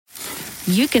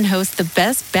you can host the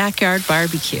best backyard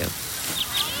barbecue.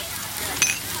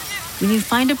 When you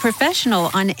find a professional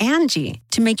on Angie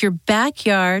to make your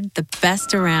backyard the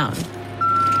best around.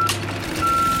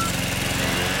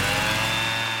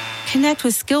 Connect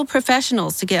with skilled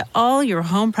professionals to get all your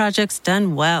home projects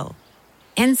done well.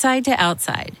 Inside to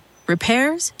outside,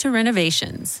 repairs to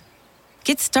renovations.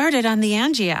 Get started on the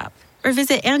Angie app or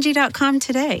visit Angie.com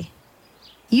today.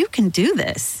 You can do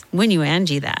this when you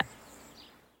Angie that.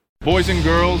 Boys and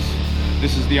girls,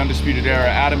 this is the Undisputed Era.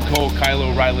 Adam Cole, Kyle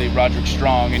O'Reilly, Roderick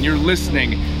Strong, and you're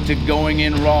listening to Going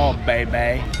In Raw,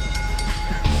 baby.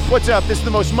 What's up? This is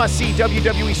the most must-see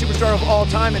WWE superstar of all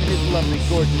time and his lovely,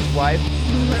 gorgeous wife,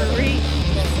 Marie.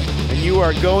 And you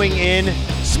are going in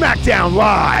SmackDown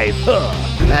Live.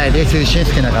 Hey, this is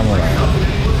Shinsuke Nakamura.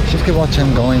 Shinsuke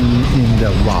watching Going In the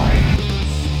Raw.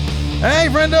 Hey,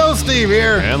 friendo, Steve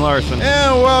here. And Larson.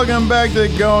 And welcome back to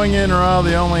Going In Raw,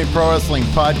 the only pro wrestling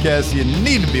podcast you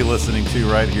need to be listening to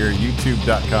right here,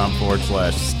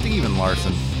 youtube.com/Steven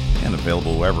Larson, and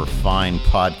available wherever fine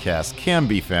podcasts can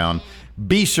be found.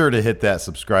 Be sure to hit that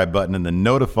subscribe button and the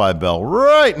notify bell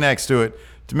right next to it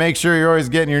to make sure you're always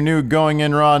getting your new Going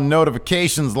In Raw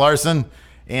notifications, Larson,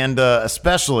 and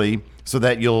especially so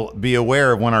that you'll be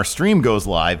aware of when our stream goes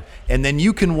live, and then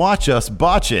you can watch us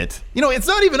botch it. You know, it's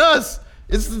not even us.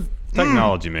 It's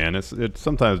technology, man. It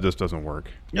sometimes just doesn't work.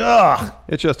 Ugh.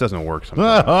 It just doesn't work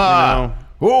sometimes. You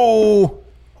know?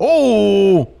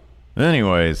 Oh.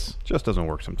 Anyways. Just doesn't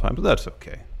work sometimes, but that's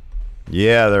okay.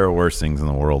 Yeah, there are worse things in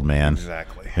the world, man.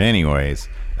 Exactly. Anyways,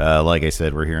 like I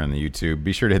said, we're here on the YouTube.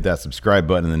 Be sure to hit that subscribe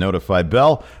button and the notify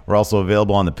bell. We're also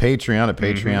available on the Patreon at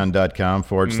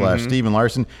patreon.com/Steven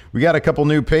Larson. We got a couple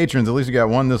new patrons. At least we got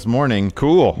one this morning.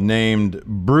 Cool. Named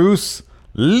Bruce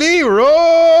Leroy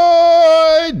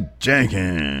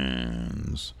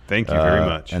Jenkins. Thank you very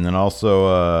much. And then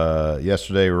also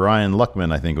yesterday, Ryan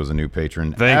Luckman, I think, was a new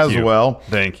patron Thank you. well.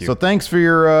 Thank you. So thanks for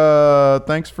your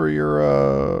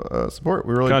support.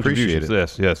 We really appreciate it.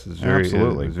 Yes, it's very,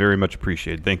 absolutely, it's very much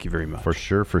appreciated. Thank you very much. For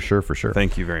sure.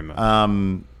 Thank you very much.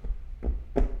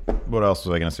 What else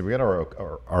was I going to say? We got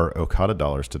our Okada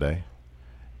dollars today.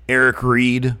 Eric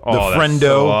Reed, the friendo,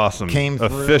 so awesome. Came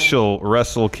through. Official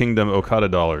Wrestle Kingdom Okada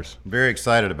dollars. Very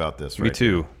excited about this. Me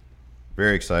too.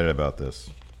 Very excited about this.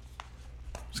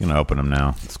 Just gonna open them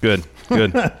now. It's good.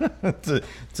 Good.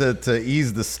 to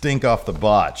ease the stink off the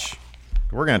botch.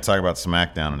 We're gonna talk about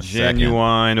SmackDown in a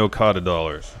Genuine Okada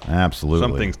dollars. Absolutely.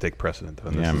 Some things take precedent.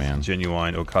 This is man.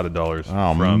 Genuine Okada dollars.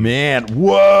 Oh man!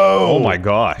 Whoa! Oh my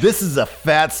gosh! This is a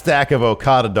fat stack of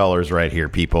Okada dollars right here,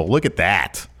 people. Look at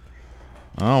that.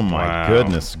 Oh my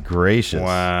goodness gracious!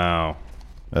 Wow.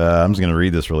 I'm just gonna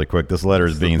read this really quick. This letter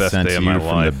is being sent to you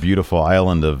from the beautiful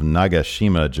island of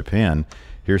Nagashima, Japan.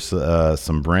 Here's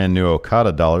some brand new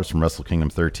Okada dollars from Wrestle Kingdom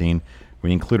 13.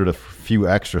 We included a few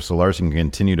extra so Larson can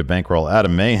continue to bankroll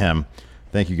Adam Mayhem.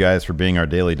 Thank you guys for being our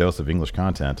daily dose of English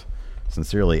content.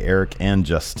 Sincerely, Eric and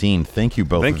Justine. Thank you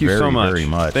both very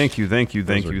much. Thank you.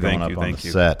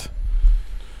 Set.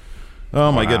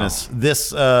 Oh my goodness. This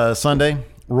Sunday,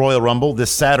 Royal Rumble.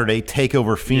 This Saturday,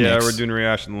 TakeOver Phoenix. Yeah, we're doing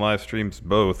reaction live streams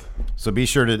both. So be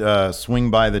sure to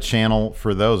swing by the channel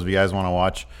for those if you guys want to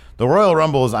watch. The Royal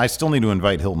Rumble is, I still need to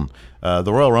invite Hilton.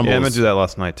 The Royal Rumble I meant to do that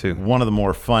last night too. One of the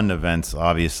more fun events,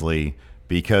 obviously,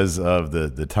 because of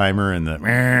the timer and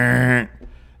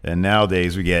and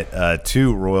nowadays we get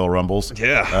 2 Royal Rumbles.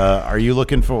 Yeah. Are you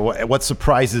looking for, what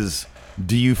surprises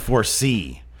do you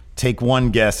foresee? Take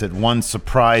one guess at one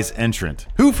surprise entrant.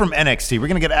 Who from NXT? We're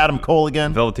going to get Adam Cole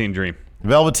again? Velveteen Dream,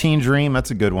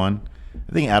 that's a good one.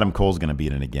 I think Adam Cole's going to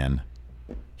beat it again.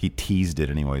 He teased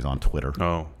it anyways on Twitter.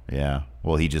 Oh. Yeah.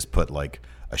 Well, he just put like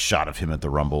a shot of him at the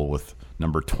Rumble with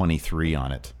number 23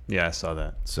 on it. Yeah, I saw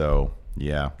that. So,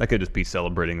 yeah. That could just be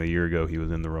celebrating the year ago he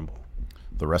was in the Rumble.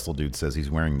 The Wrestle Dude says he's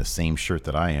wearing the same shirt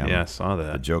that I am. Yeah, I saw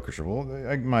that. The Joker shirt. Well,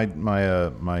 my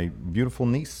beautiful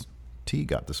niece, T,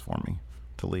 got this for me.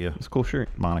 Talia. It's a cool shirt.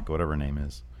 Monica, whatever her name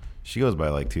is. She goes by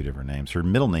like 2 different names. Her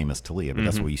middle name is Talia, but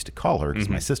that's what we used to call her because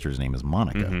my sister's name is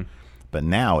Monica. But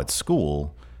now at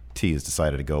school, T has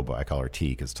decided to go by, I call her T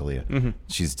because Talia.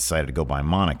 She's decided to go by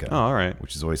Monica. Oh, all right.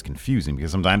 Which is always confusing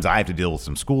because sometimes I have to deal with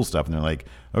some school stuff and they're like,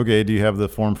 okay, do you have the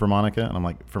form for Monica? And I'm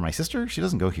like, for my sister? She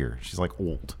doesn't go here. She's like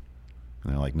old.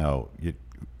 And they're like, no,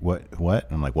 what?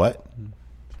 And I'm like, what?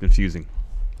 It's confusing.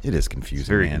 It is confusing, it's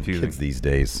very man. confusing. Kids these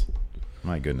days.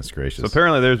 My goodness gracious. So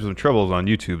apparently there's some troubles on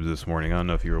YouTube this morning. I don't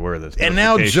know if you were aware of this. And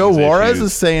now Joe Juarez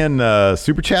is saying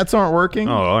super chats aren't working.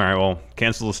 Oh, all right. Well,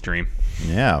 cancel the stream.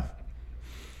 Yeah.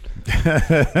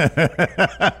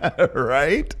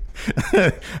 Right?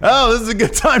 Oh, this is a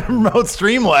good time to promote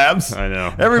Streamlabs. I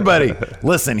know. Everybody,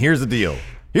 listen, here's the deal.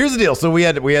 Here's the deal. So we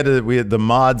had the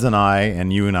mods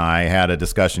and you and I had a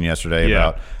discussion yesterday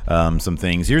about some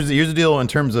things. Here's the deal in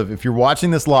terms of if you're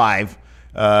watching this live,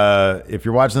 and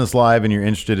you're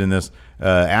interested in this,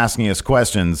 asking us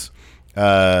questions,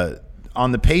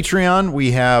 on the Patreon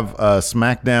we have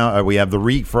SmackDown. We have the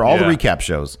recap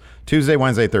shows Tuesday,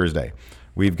 Wednesday, Thursday.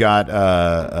 We've got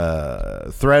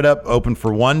Thread Up open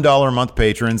for $1 a month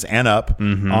patrons and up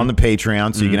on the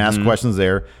Patreon, so you can ask questions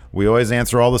there. We always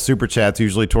answer all the super chats,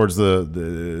 usually towards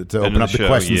to open up the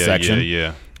question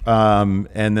section.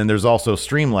 And then there's also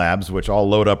Streamlabs, which I'll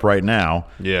load up right now.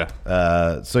 Yeah.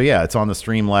 It's on the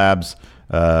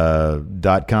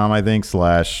Streamlabs.com, I think,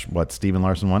 / Stephen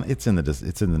Larson 1. It's in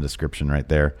the description right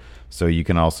there. So you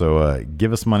can also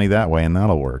give us money that way, and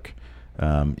that'll work.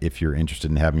 If you're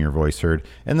interested in having your voice heard.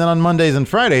 And then on Mondays and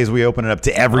Fridays, we open it up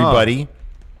to everybody.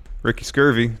 Ricky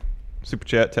Scurvy, Super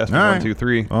Chat, testing 1, 2,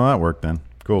 3. Well, that worked then.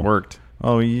 Cool. Worked.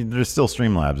 Oh, there's still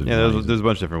Streamlabs. Yeah, there's a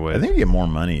bunch of different ways. I think you get more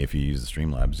money if you use the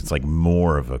Streamlabs. It's like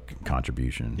more of a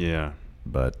contribution. Yeah.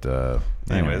 But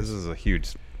anyway, this is a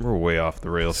huge... We're way off the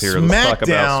rails here. SmackDown. Let's talk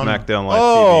about SmackDown Live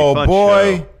TV. Fun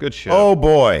show. Good show. Oh,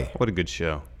 boy. What a good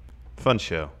show. Fun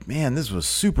show. Man, this was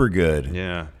super good.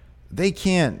 Yeah. They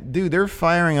can't, dude. They're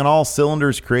firing on all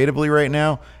cylinders creatively right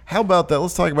now. How about that?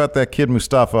 Let's talk about that kid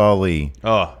Mustafa Ali.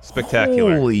 Oh,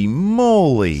 spectacular! Holy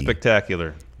moly,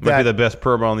 spectacular! Might be the best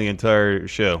promo on the entire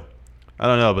show. I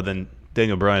don't know, but then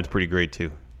Daniel Bryan's pretty great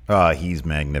too. He's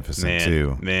magnificent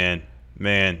too. Man,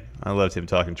 I loved him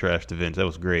talking trash to Vince. That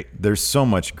was great. There's so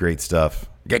much great stuff.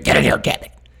 Get in here, damn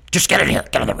it! Just get in here,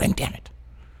 get in the ring, damn it!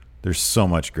 There's so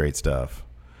much great stuff.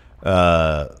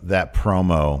 That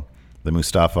promo. The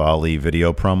Mustafa Ali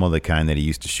video promo, the kind that he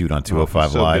used to shoot on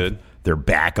 205 Live. Good. They're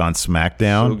back on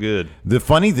SmackDown. So good. The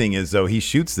funny thing is, though, he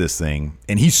shoots this thing,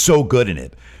 and he's so good in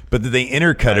it. But they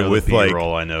intercut it with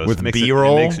B-roll, I know. With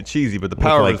B-roll. It makes it cheesy, but the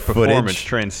power of his performance footage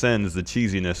transcends the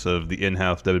cheesiness of the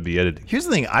in-house WB editing. Here's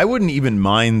the thing. I wouldn't even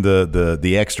mind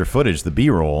the extra footage, the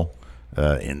B-roll,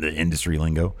 in the industry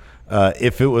lingo,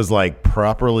 if it was like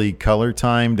properly color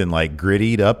timed and like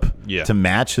grittied up to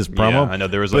match his promo. Yeah, I know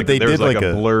there was like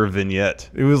a blur vignette.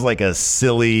 It was like a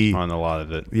silly on a lot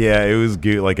of it. Yeah, it was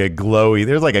like a glowy.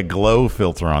 There's like a glow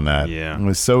filter on that. Yeah, it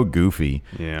was so goofy.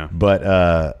 Yeah,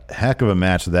 but heck of a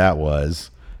match that was.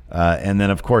 And then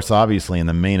of course, obviously in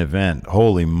the main event,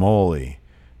 holy moly.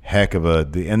 Heck of a,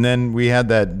 and then we had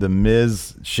the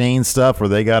Miz Shane stuff where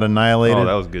they got annihilated. Oh,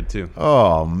 that was good too.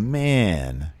 Oh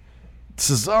man.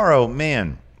 Cesaro,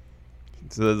 man.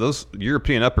 So those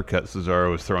European uppercuts Cesaro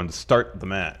was throwing to start the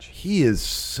match. He is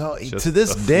so just to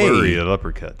this a day. Flurry of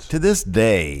uppercuts. To this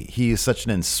day, he is such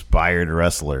an inspired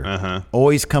wrestler.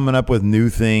 Always coming up with new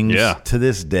things. Yeah. To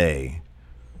this day,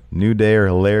 New Day are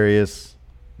hilarious.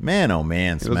 Man, oh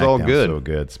man, it was all good. So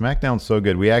good. SmackDown's so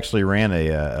good. We actually ran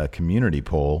a community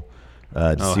poll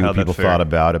to see what people thought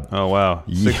about it. Oh wow,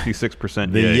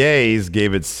 66%. The yays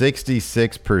gave it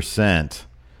 66%.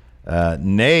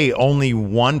 Nay, only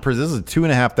 1%. This is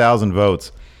 2,500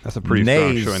 votes. That's a pretty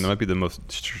strong showing. That might be the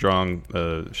most strong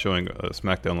showing a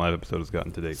SmackDown Live episode has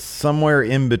gotten to date. Somewhere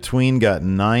in between got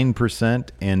 9%,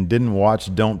 and didn't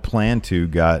watch, don't plan to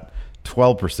got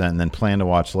 12%, and then plan to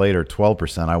watch later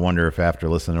 12%. I wonder if after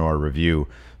listening to our review,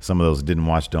 some of those didn't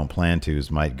watch, don't plan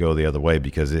tos might go the other way,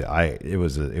 because it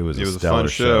was a stellar fun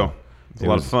show. It was a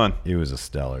lot of fun. It was a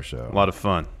stellar show. A lot of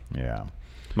fun. Yeah.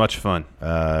 Much fun.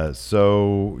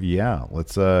 So yeah,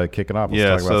 let's kick it off.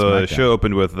 Let's talk about the show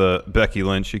opened with Becky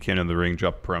Lynch. She came in the ring,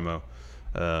 dropped a promo,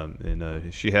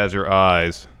 and she has her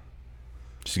eyes.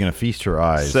 She's gonna feast her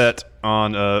eyes set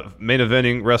on main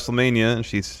eventing WrestleMania, and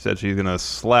she said she's gonna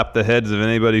slap the heads of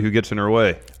anybody who gets in her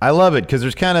way. I love it because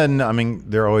there's kind of, I mean,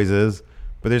 there always is,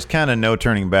 but there's kind of no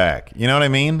turning back. You know what I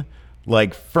mean?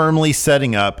 Like firmly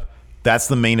setting up. That's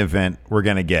the main event we're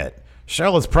gonna get.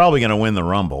 Charlotte's probably going to win the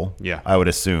Rumble. Yeah. I would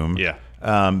assume. Yeah.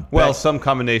 Some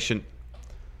combination.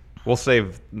 We'll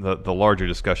save the larger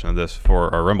discussion of this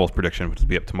for our Rumble's prediction, which will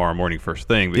be up tomorrow morning first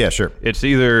thing. Yeah, sure. It's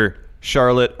either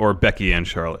Charlotte or Becky and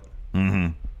Charlotte.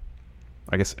 Mm-hmm.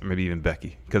 I guess maybe even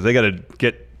Becky, because they got to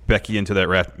get Becky into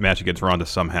that match against Ronda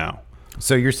somehow.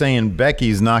 So you're saying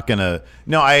Becky's not going to...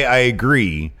 No, I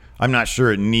agree. I'm not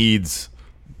sure it needs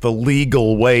the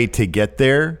legal way to get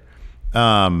there.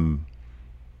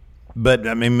 But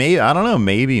I mean, maybe, I don't know,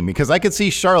 maybe, because I could see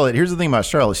Charlotte. Here's the thing about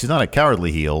Charlotte: she's not a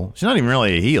cowardly heel. She's not even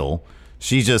really a heel.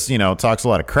 She just, talks a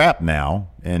lot of crap now,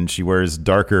 and she wears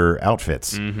darker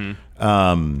outfits.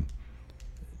 Mm-hmm.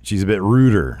 She's a bit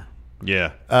ruder.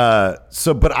 Yeah.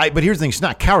 But here's the thing: she's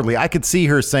not cowardly. I could see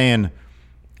her saying,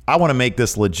 "I want to make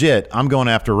this legit. I'm going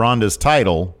after Ronda's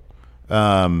title,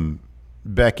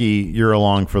 Becky, you're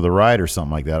along for the ride or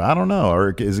something like that. I don't know.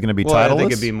 Or is it going to be titleless? I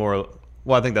think it'd be more.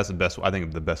 Well, I think that's the best. I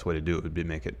think the best way to do it would be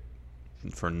make it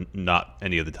for not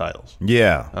any of the titles.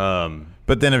 Yeah.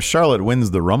 But then if Charlotte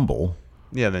wins the Rumble,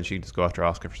 then she can just go after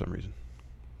Asuka for some reason.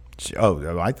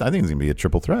 I think it's going to be a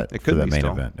triple threat for that main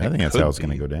event. I think that's how it's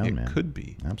going to go down, man. It could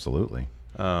be. Absolutely.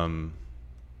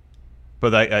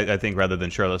 But I think rather than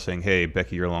Charlotte saying, "Hey,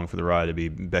 Becky, you're along for the ride," it'd be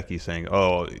Becky saying,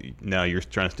 "Oh, now you're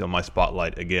trying to steal my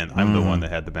spotlight again. I'm the one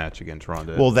that had the match against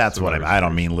Ronda." Well, that's what I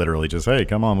don't mean literally just, "Hey,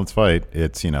 come on, let's fight."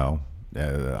 It's,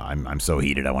 I'm so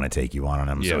heated I want to take you on, and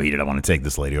I'm so heated I want to take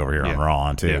this lady over here on Raw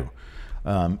on too.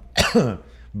 Yeah.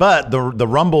 But the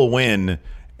Rumble win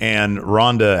and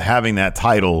Ronda having that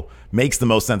title makes the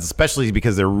most sense, especially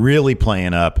because they're really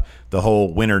playing up the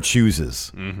whole winner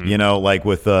chooses. Like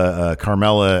with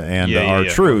Carmella and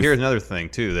R-Truth. Well, here's another thing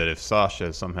too, that if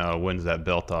Sasha somehow wins that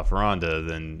belt off Ronda,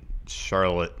 then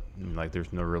Charlotte,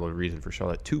 there's no real reason for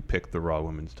Charlotte to pick the Raw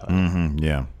Women's title.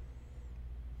 Yeah.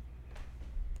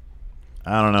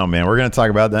 I don't know, man. We're going to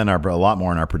talk about that a lot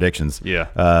more in our predictions.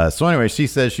 Yeah. So anyway, she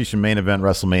says she should main event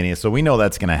WrestleMania. So we know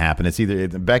that's going to happen. It's either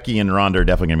Becky and Ronda are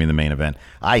definitely going to be the main event.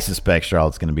 I suspect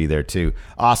Charlotte's going to be there too.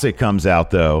 Asuka comes out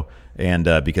though, and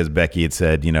because Becky had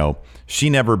said,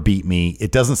 she never beat me.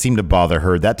 It doesn't seem to bother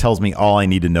her. That tells me all I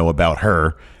need to know about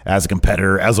her as a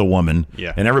competitor, as a woman,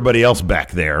 and everybody else back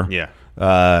there. Yeah.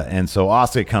 And so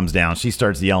Asuka comes down. She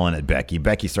starts yelling at Becky.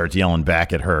 Becky starts yelling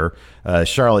back at her.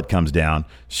 Charlotte comes down.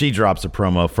 She drops a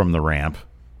promo from the ramp,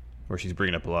 where she's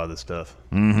bringing up a lot of this stuff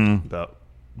about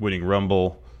winning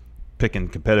Rumble,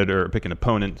 picking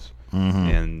opponents,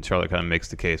 and Charlotte kind of makes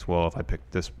the case. Well,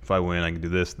 if I win, I can do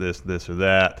this, or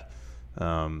that.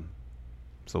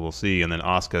 So we'll see. And then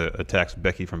Asuka attacks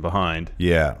Becky from behind.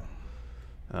 Yeah.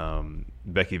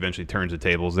 Becky eventually turns the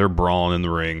tables. They're brawling in the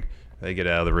ring. They get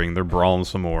out of the ring. They're brawling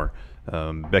some more.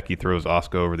 Becky throws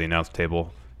Asuka over the announce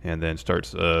table and then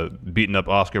starts beating up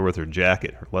Asuka with her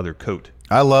jacket, her leather coat.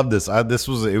 I love this.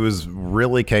 It was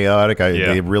really chaotic.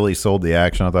 They really sold the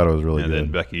action. I thought it was really good. And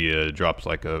then Becky drops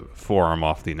like a forearm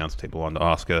off the announce table onto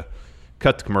Asuka.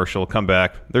 Cut to commercial. Come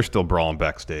back. They're still brawling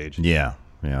backstage. Yeah,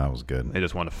 that was good. They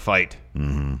just want to fight.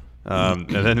 And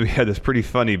then we had this pretty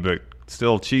funny but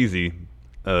still cheesy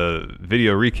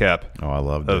video recap. I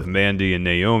loved of it. Mandy and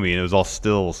Naomi, and it was all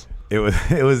stills. It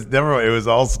was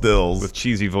all stills with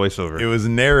cheesy voiceover. It was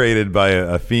narrated by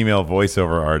a female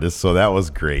voiceover artist, so that was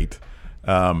great.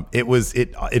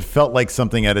 It felt like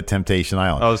something out of Temptation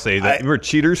Island. I would say that we're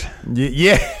cheaters.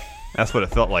 Yeah. That's what it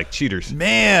felt like. Cheaters.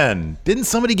 Man, didn't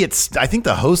somebody I think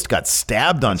the host got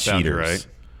stabbed on Cheaters. Right.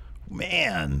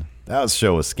 Man, that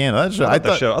show was scandal. I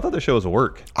thought the show was a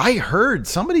work. I heard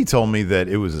somebody told me that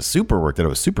it was a super work, that it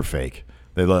was super fake.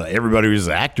 That everybody was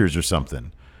actors or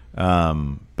something. But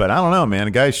I don't know, man.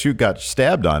 A guy got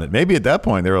stabbed on it. Maybe at that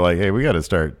point they were like, "Hey, we got to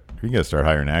start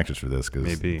hiring actors for this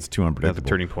because it's too unpredictable." That's a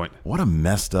turning point. What a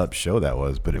messed up show that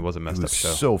was, but it was a messed up show.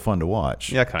 So fun to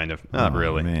watch. Yeah, kind of. Not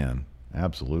really, man.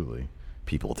 Absolutely.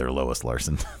 People with their Lois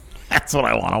Larson. That's what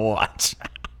I want to watch.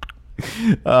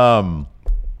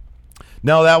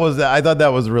 No, I thought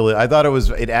that was really. I thought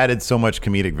it added so much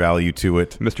comedic value to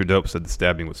it. Mr. Dope said the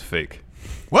stabbing was fake.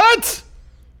 What?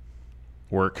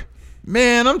 Work.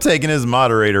 Man, I'm taking his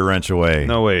moderator wrench away.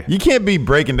 No way. You can't be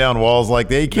breaking down walls like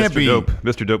that. You can't be.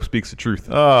 Mr. Dope speaks the truth.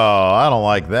 Oh, I don't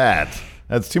like that.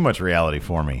 That's too much reality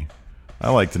for me.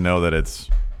 I like to know that it's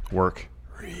work.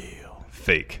 Real.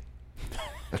 Fake.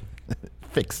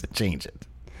 Fix it. Change it.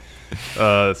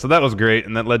 So that was great,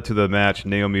 and that led to the match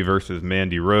Naomi versus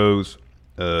Mandy Rose.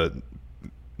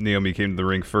 Naomi came to the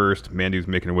ring first. Mandy was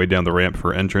making her way down the ramp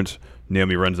for entrance.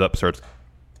 Naomi runs up, starts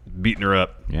beating her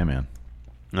up. Yeah, man.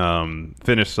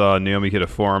 Finish saw Naomi hit a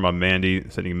forearm on Mandy,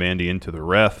 sending Mandy into the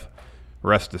ref.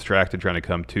 Ref's distracted, trying to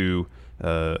come to.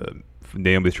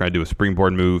 Naomi's trying to do a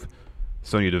springboard move.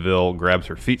 Sonya Deville grabs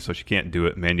her feet so she can't do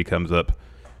it. Mandy comes up,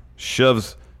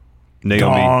 shoves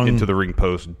Naomi into the ring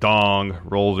post.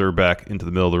 Rolls her back into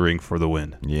the middle of the ring for the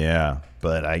win. Yeah,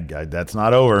 but that's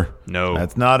not over. No.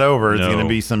 That's not over. It's going to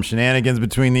be some shenanigans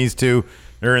between these two.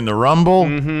 They're in the Rumble.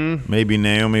 Mm-hmm. Maybe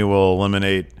Naomi will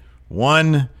eliminate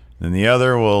one, then the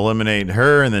other will eliminate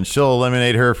her, and then she'll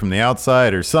eliminate her from the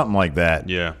outside or something like that.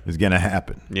 Yeah. Is going to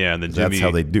happen. Yeah, and then that's how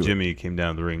they do Jimmy came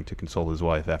down the ring to console his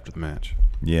wife after the match.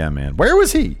 Yeah, man. Where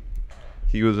was he?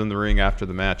 He was in the ring after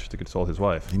the match to console his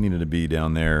wife. He needed to be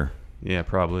down there. Yeah,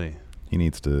 probably. He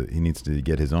needs to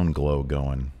get his own glow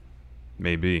going.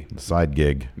 Maybe. Side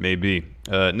gig. Maybe.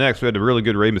 Next, we had a really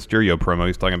good Rey Mysterio promo.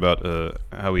 He's talking about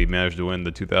how he managed to win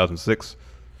the 2006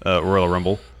 Royal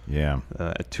Rumble. Yeah.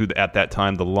 At that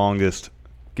time, the longest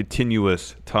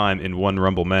continuous time in one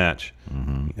Rumble match.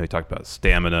 He talked about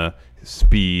stamina, his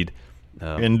speed,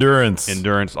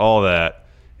 endurance, all that,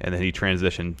 and then he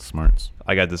transitioned. Smarts.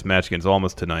 I got this match against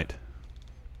Almas tonight.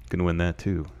 Gonna win that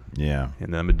too. Yeah.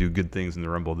 And then I'm gonna do good things in the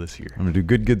Rumble this year. I'm gonna do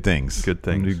good things. Good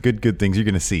things. I'm gonna do good things. You're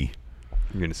gonna see.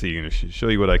 You're gonna see. You're gonna show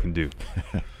you what I can do.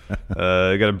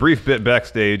 I got a brief bit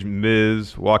backstage.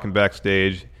 Miz walking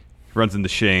backstage, runs into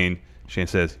Shane. Shane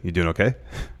says, "You doing okay?"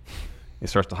 He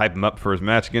starts to hype him up for his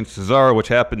match against Cesaro, which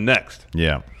happened next.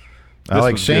 Yeah. I This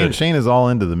like was Shane. good. Shane is all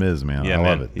into the Miz, man. Yeah, I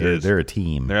love man, it. he is. They're a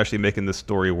team. They're actually making this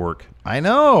story work. I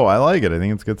know. I like it. I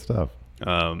think it's good stuff.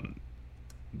 The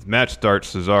match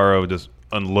starts. Cesaro just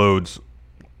unloads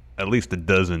at least a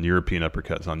dozen European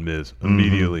uppercuts on Miz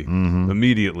immediately.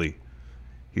 Immediately,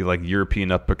 he like European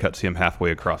uppercuts him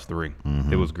halfway across the ring.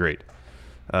 It was great.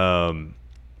 I'm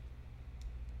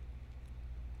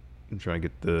trying to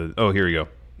get the. Oh, here we go.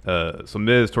 So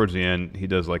Miz towards the end, he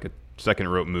does like a second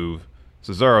rope move.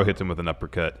 Cesaro hits him with an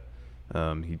uppercut.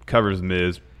 He covers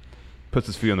Miz, puts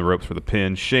his feet on the ropes for the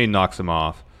pin. Shane knocks him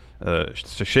off.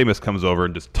 So Sheamus comes over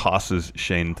and just tosses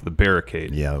Shane into the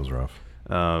barricade. Yeah, that was rough.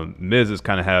 Miz is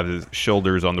kind of have his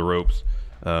shoulders on the ropes.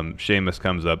 Sheamus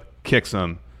comes up, kicks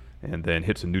him, and then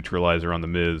hits a neutralizer on the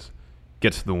Miz,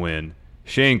 gets the win.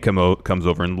 Shane comes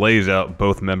over and lays out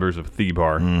both members of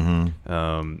T-Bar.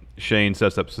 Shane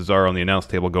sets up Cesaro on the announce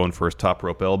table going for his top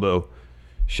rope elbow.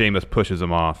 Sheamus pushes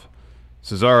him off.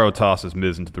 Cesaro tosses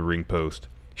Miz into the ring post.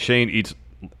 Shane eats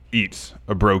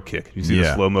a bro kick. You see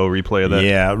the slow-mo replay of that?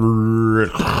 Yeah.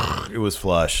 It was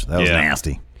flush. That was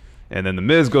nasty. And then the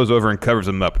Miz goes over and covers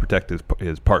him up to protect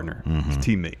his partner, his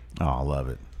teammate. Oh, I love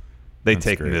it. They That's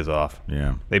take great. Miz off.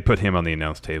 Yeah. They put him on the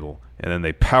announce table, and then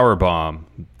they powerbomb.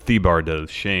 T-Bar does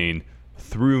Shane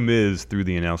through Miz through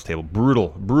the announce table.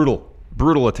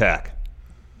 Brutal attack.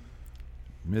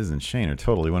 Miz and Shane are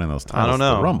totally winning those titles. I don't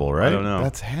know. The Rumble, right? I don't know.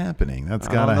 That's happening. That's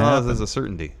I got to don't know if happen. there's a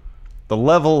certainty. The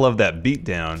level of that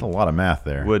beatdown That's a lot of math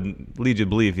there. would lead you to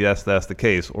believe, yes, that's the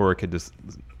case, or it could just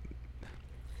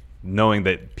knowing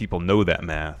that people know that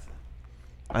math.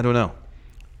 I don't know.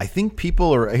 I think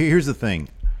people are. Here's the thing.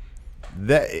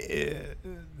 That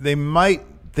they might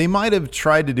have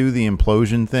tried to do the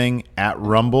implosion thing at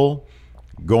Rumble,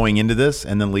 going into this,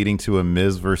 and then leading to a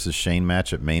Miz versus Shane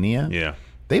match at Mania. Yeah.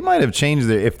 They might have changed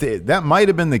their. That might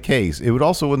have been the case. It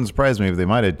wouldn't surprise me if they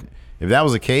might have. If that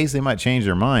was the case, they might change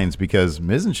their minds because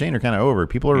Miz and Shane are kind of over.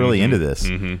 People are really into this.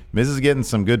 Miz is getting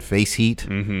some good face heat.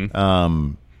 And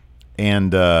I'm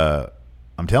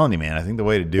telling you, man, I think the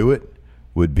way to do it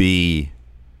would be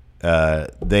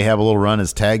they have a little run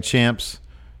as tag champs.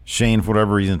 Shane, for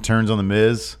whatever reason, turns on the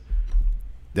Miz.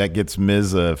 That gets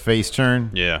Miz a face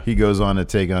turn. Yeah. He goes on to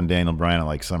take on Daniel Bryan at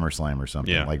like SummerSlam or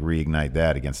something. Yeah. Like reignite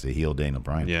that against a heel Daniel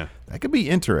Bryan. Yeah. That could be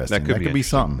interesting. That could be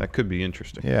something. That could be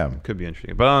interesting. Yeah. It could be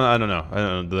interesting. But I don't know. I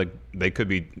don't know. Like, they could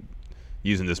be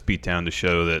using this beatdown to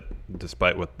show that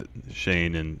despite what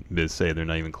Shane and Miz say, they're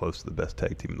not even close to the best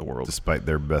tag team in the world. Despite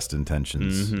their best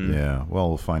intentions. Yeah. Well,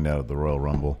 we'll find out at the Royal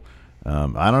Rumble.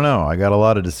 I don't know. I got a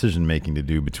lot of decision making to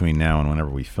do between now and whenever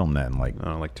we film that in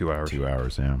like 2 hours. 2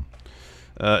 hours, yeah.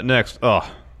 Next.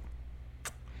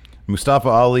 Mustafa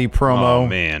Ali promo. Oh,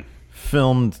 man.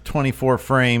 Filmed 24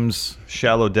 frames.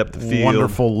 Shallow depth of field.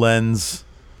 Wonderful lens.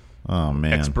 Oh,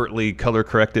 man. Expertly color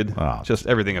corrected. Just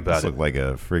everything about This it. looked like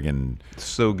a friggin'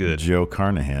 So good. Joe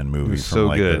Carnahan movie from so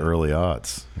like good. the early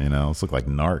aughts. You know, this looked like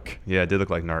Narc. Yeah, it did look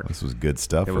like Narc. This was good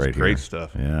stuff It was right great here.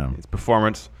 stuff. Yeah. His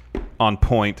performance on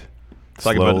point.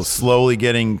 Talking about his- Slowly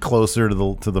getting closer to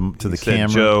the He said,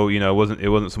 camera. Joe, it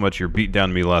wasn't so much your beat down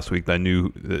to me last week that I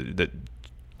knew that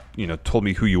told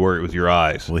me who you were. It was your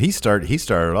eyes. Well, he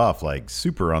started off like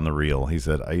super on the reel. He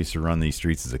said, "I used to run these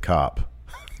streets as a cop."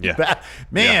 Yeah,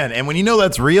 Man, and when you know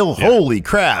that's real, holy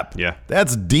crap. Yeah.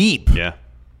 That's deep. Yeah.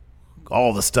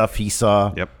 All the stuff he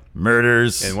saw. Yep.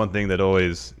 Murders. And one thing that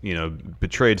always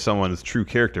betrayed someone's true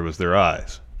character was their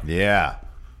eyes. Yeah.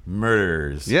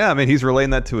 Murders. Yeah, I mean he's relating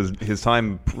that to his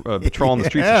time patrolling the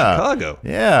streets of Chicago.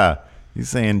 Yeah. He's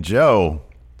saying, Joe.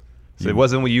 So it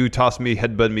wasn't when you tossed me,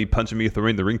 headbutted me, punching me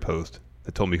through the ring post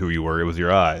that told me who you were. It was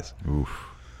your eyes. Oof.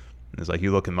 And it's like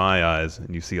you look in my eyes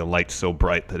and you see a light so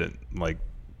bright that it like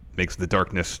makes the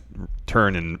darkness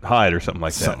turn and hide or something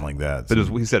like that. Something like that. But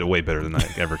he said it way better than I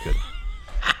ever could.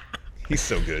 He's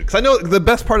so good. Because I know the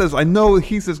best part is I know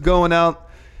he's just going out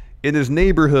in his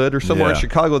neighborhood or somewhere in Yeah.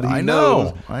 Chicago that he I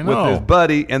know. knows with his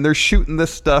buddy, and they're shooting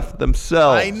this stuff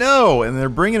themselves. I know. And they're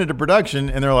bringing it to production,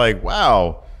 and they're like,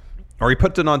 wow. Or he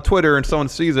puts it on Twitter, and someone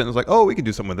sees it and is like, oh, we can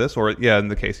do something with this. Or, yeah, in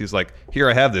the case, he's like, here,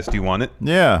 I have this. Do you want it?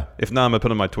 Yeah. If not, I'm going to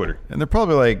put it on my Twitter. And they're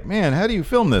probably like, man, how do you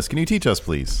film this? Can you teach us,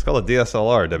 please? It's called a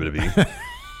DSLR, WWE.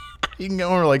 You can go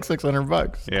for like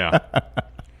 $600. Yeah.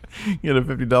 Get a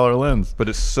 $50 lens. But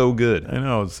it's so good. I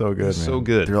know, it's so good, It's man. so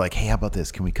good. They're like, hey, how about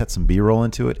this? Can we cut some B-roll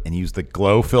into it and use the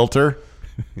glow filter?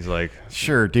 He's like,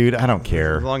 Sure, dude. I don't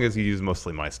care. as long as you use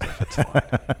mostly my stuff, it's fine.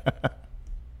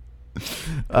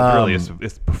 Really,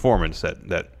 it's performance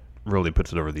that really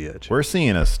puts it over the edge. We're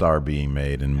seeing a star being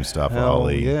made in Mustafa Hell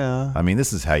Ali. yeah. I mean,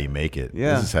 this is how you make it.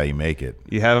 Yeah. This is how you make it.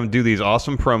 You have him do these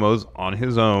awesome promos on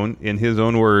his own, in his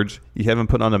own words. You have him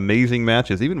put on amazing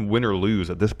matches, even win or lose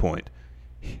at this point.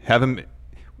 Have him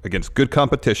against good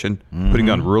competition, putting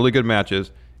on really good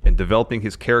matches, and developing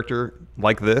his character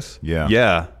like this. Yeah.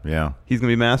 Yeah. He's going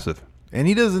to be massive. And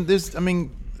he doesn't,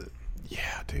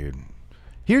 yeah, dude.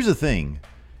 Here's the thing.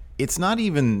 It's not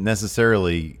even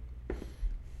necessarily,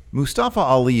 Mustafa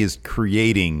Ali is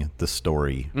creating the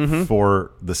story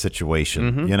for the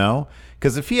situation, you know?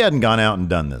 Because if he hadn't gone out and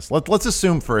done this, let's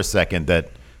assume for a second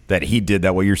that he did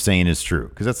that, what you're saying is true,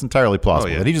 because that's entirely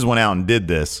plausible, that he just went out and did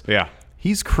this. Yeah.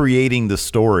 He's creating the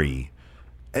story.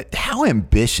 How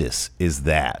ambitious is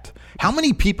that? How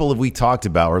many people have we talked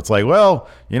about where it's like, well,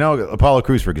 you know, Apollo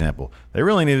Crews, for example, they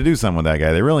really need to do something with that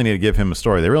guy. They really need to give him a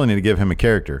story. They really need to give him a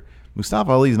character.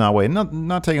 Mustafa Ali's not waiting.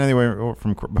 Not taking anything away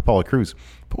from Apollo Crews.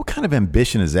 But what kind of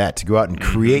ambition is that to go out and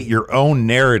create your own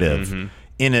narrative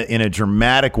in a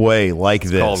dramatic way like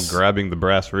this? It's called grabbing the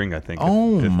brass ring, I think.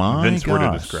 Oh, my Vince were to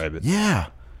gosh. describe it. Yeah.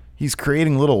 He's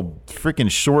creating little freaking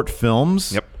short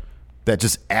films. Yep. That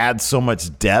just adds so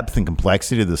much depth and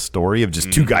complexity to the story of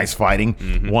just two guys fighting,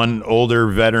 one older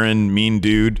veteran mean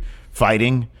dude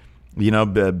fighting, you know,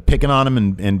 picking on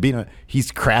him and beating him.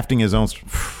 He's crafting his own.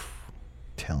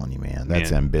 Telling you, man,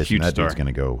 that's ambition. Huge That dude's star.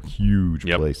 going to go huge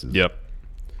places. Yep.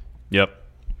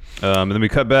 And then we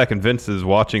cut back, and Vince is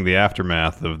watching the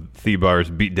aftermath of Thebar's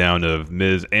beatdown of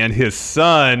Miz and his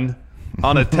son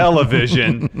on a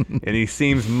television, and he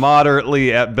seems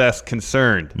moderately, at best,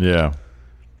 concerned. Yeah.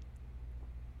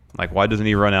 Like, why doesn't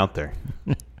he run out there?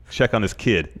 Check on his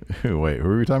kid. Wait, who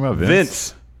are we talking about?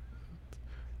 Vince.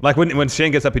 Like when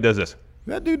Shane gets up, he does this.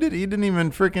 That dude he didn't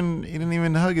even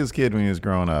hug his kid when he was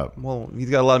growing up. Well, he's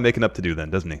got a lot of making up to do then,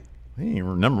 doesn't he?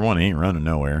 Number one, he ain't running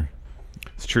nowhere.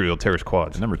 It's true. He'll tear his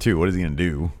quads. Number two, what is he going to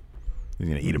do? He's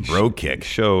going to eat a bro kick.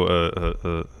 Show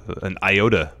an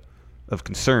iota of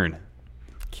concern.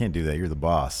 Can't do that. You're the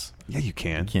boss. Yeah, you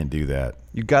can. You can't do that.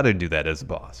 You got to do that as a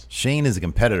boss. Shane is a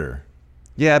competitor.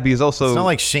 Yeah, but he's also... It's not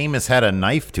like Sheamus had a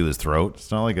knife to his throat.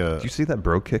 It's not like a... Did you see that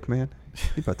bro kick, man?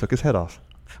 He about took his head off.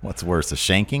 What's worse, the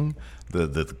shanking?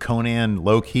 The Conan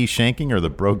low-key shanking or the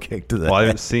bro kick to the Well, I head?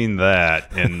 haven't seen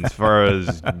that. And as far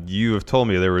as you have told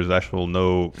me, there was actual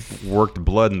no worked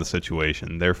blood in the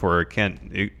situation. Therefore,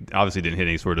 it obviously didn't hit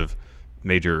any sort of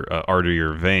major artery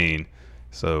or vein.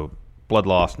 So blood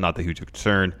loss, not the huge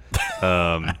concern.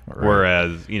 Right.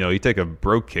 Whereas, you take a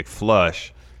bro kick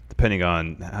flush, depending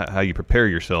on how you prepare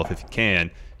yourself, if you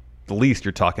can, the least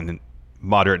you're talking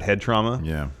moderate head trauma.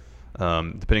 Yeah.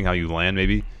 Depending how you land,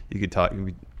 maybe you could talk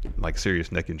like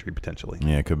serious neck injury potentially.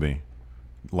 Yeah, it could be.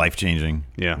 Life-changing.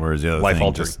 Yeah. Whereas the other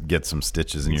Life-altering. thing, just get some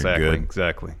stitches and Exactly. you're good.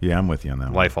 Exactly. Yeah, I'm with you on that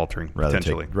one. Life-altering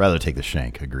potentially. Rather take the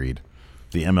shank, agreed.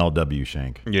 The MLW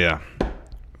shank. Yeah.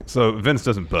 So Vince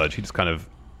doesn't budge. He just kind of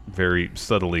very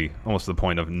subtly, almost to the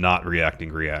point of not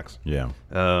reacts. Yeah.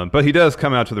 But he does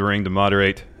come out to the ring to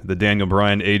moderate the Daniel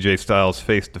Bryan AJ Styles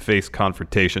face-to-face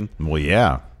confrontation. Well,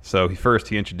 yeah. So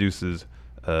he introduces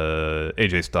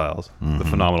AJ Styles, the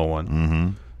phenomenal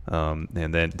one,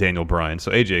 and then Daniel Bryan.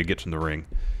 So AJ gets in the ring,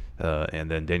 and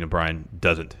then Daniel Bryan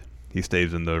doesn't. He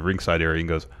stays in the ringside area and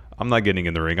goes, I'm not getting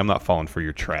in the ring. I'm not falling for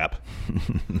your trap.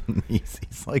 He's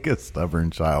like a stubborn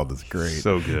child. It's great.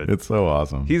 So good. It's so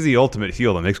awesome. He's the ultimate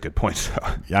heel that makes good points.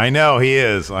 I know, he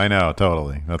is. I know,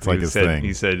 totally. That's like his thing.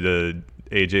 He said,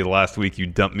 AJ, last week you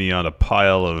dumped me on a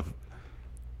pile of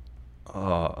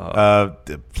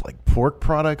like pork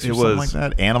products or something like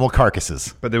that? Animal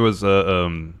carcasses. But there was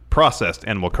processed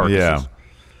animal carcasses. Yeah.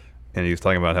 And he was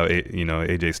talking about how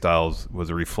AJ Styles was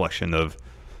a reflection of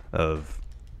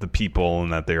the people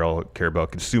and that they all care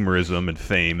about consumerism and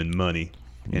fame and money.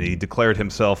 And he declared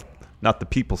himself not the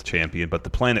people's champion, but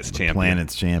the planet's champion.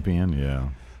 Planet's champion, yeah.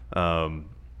 And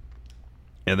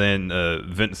then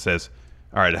Vince says,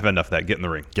 all right, I've had enough of that. Get in the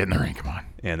ring. Get in the ring, come on.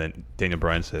 And then Daniel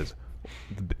Bryan says,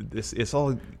 this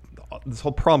whole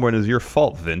problem is your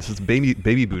fault, Vince. It's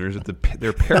baby boomers.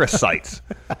 They're parasites.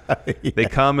 Yeah. They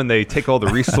come and they take all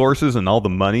the resources and all the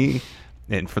money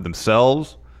and for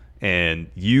themselves and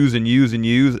use, and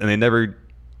they never,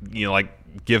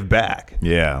 give back.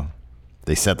 Yeah.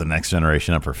 They set the next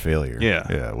generation up for failure. Yeah.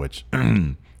 Yeah, which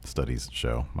studies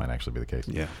show might actually be the case.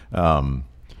 Yeah.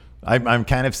 I'm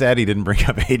kind of sad he didn't bring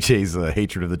up AJ's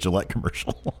hatred of the Gillette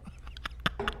commercial.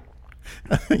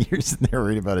 You're sitting there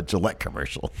reading about a Gillette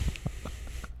commercial.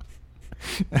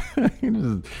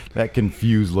 That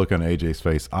confused look on AJ's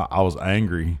face. I was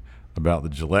angry about the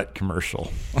Gillette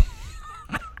commercial.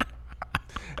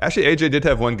 Actually, AJ did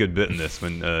have one good bit in this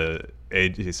when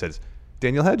AJ says,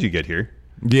 "Daniel, how'd you get here?"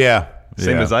 Yeah.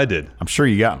 Same as I did. I'm sure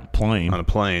you got on a plane. On a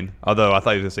plane. Although I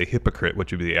thought he was going to say hypocrite,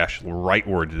 which would be the actual right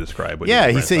word to describe what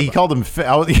he said he called him.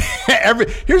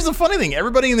 Here's the funny thing: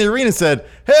 everybody in the arena said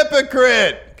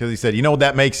hypocrite because he said, "You know what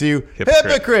that makes you?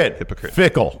 Hypocrite.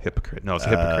 Fickle. Hypocrite. No, it's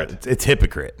hypocrite. It's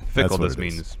hypocrite. Fickle just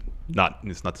means not.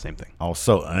 It's not the same thing. I was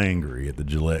so angry at the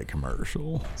Gillette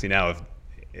commercial. See, now if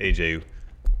AJ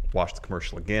watched the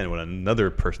commercial again when another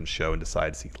person's show and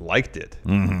decides he liked it,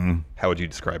 how would you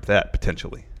describe that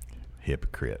potentially?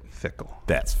 Hypocrite. Fickle.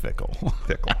 That's fickle.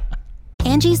 Fickle.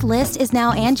 Angie's List is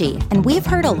now Angie, and we've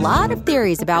heard a lot of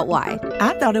theories about why.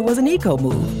 I thought it was an eco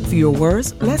move. Fewer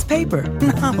words, less paper.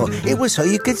 No, it was so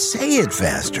you could say it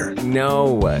faster.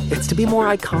 No, it's to be more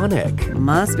iconic.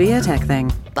 Must be a tech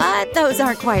thing. But those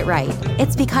aren't quite right.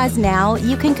 It's because now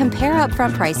you can compare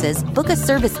upfront prices, book a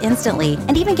service instantly,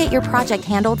 and even get your project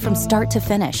handled from start to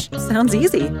finish. Sounds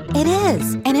easy. It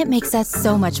is, and it makes us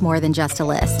so much more than just a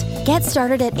list. Get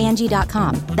started at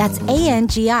Angie.com. That's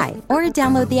ANGI, or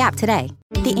download the app today.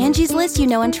 The Angie's List you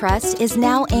know and trust is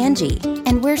now Angie,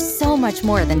 and we're so much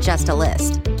more than just a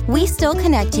list. We still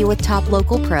connect you with top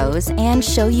local pros and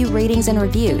show you ratings and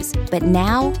reviews, but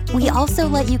now we also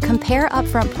let you compare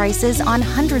upfront prices on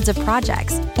hundreds of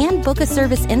projects and book a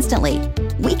service instantly.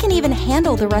 We can even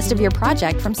handle the rest of your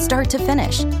project from start to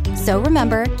finish. So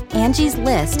remember, Angie's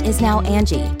List is now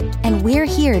Angie, and we're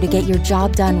here to get your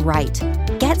job done right.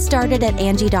 Get started at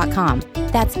Angie.com.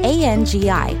 That's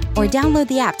ANGI, or download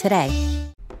the app today.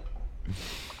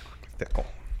 Fickle.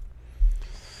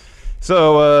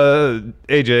 So,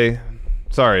 AJ,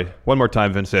 sorry, one more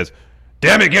time, Vince says,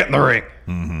 "Damn it, get in the ring."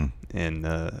 Mm-hmm.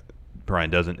 And Brian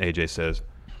doesn't. AJ says,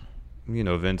 "You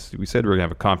know, Vince, we said we were going to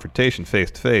have a confrontation face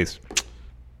to face.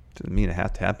 Doesn't mean it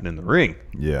has to happen in the ring."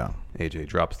 Yeah. AJ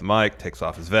drops the mic, takes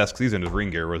off his vest, because he's in his ring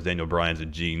gear, whereas Daniel Bryan's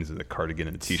in jeans and a cardigan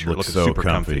and a t-shirt. Looks looking so super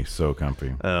comfy. So comfy.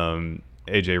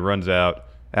 AJ runs out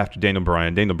after Daniel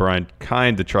Bryan. Daniel Bryan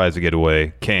kind of tries to get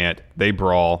away. Can't. They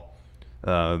brawl.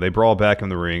 They brawl back in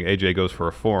the ring. AJ goes for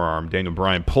a forearm. Daniel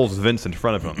Bryan pulls Vince in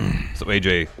front of him. So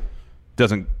AJ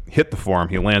doesn't hit the forearm.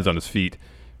 He lands on his feet.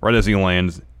 Right as he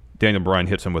lands, Daniel Bryan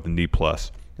hits him with a knee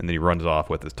plus, and then he runs off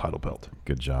with his title belt.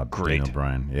 Good job, Great. Daniel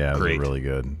Bryan. Yeah, it was really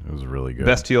good. It was really good.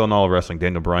 Best heel in all of wrestling,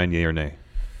 Daniel Bryan, yay or nay?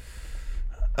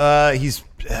 He's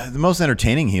the most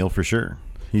entertaining heel for sure.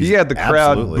 He had the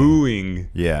crowd booing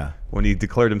Yeah. when he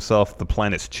declared himself the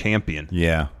planet's champion.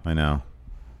 Yeah, I know.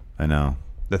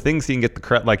 The things he can get the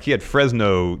crowd, like he had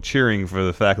Fresno cheering for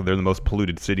the fact that they're the most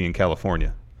polluted city in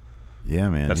California. Yeah,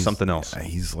 man. That's something else.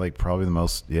 He's like probably the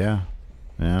most, yeah.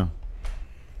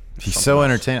 He's so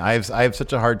entertaining. I have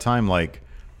such a hard time like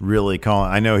really calling.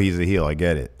 I know he's a heel. I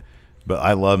get it. But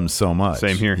I love him so much.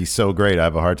 Same here. He's so great. I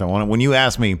have a hard time. When you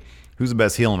ask me who's the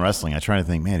best heel in wrestling, I try to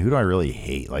think, man, who do I really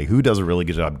hate? Like, who does a really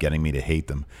good job getting me to hate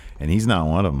them? And he's not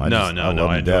one of them.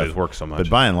 I enjoy his work so much. But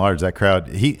by and large, that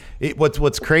crowd,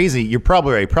 what's crazy, you're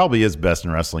probably right, he probably is best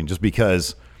in wrestling just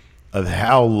because of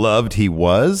how loved he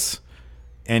was.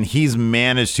 And he's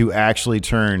managed to actually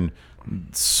turn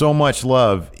so much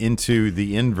love into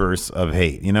the inverse of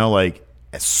hate. You know, like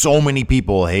so many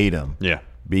people hate him. Yeah.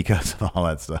 Because of all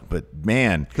that stuff. But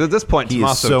man, because at this point,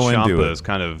 Tommaso so Ciampa has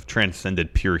kind of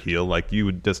transcended pure heel. Like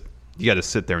you got to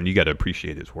sit there and you got to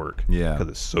appreciate his work. Yeah. Because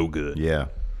it's so good. Yeah.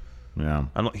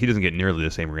 He doesn't get nearly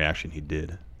the same reaction he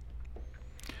did.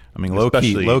 I mean,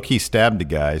 Low-key stabbed a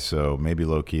guy, so maybe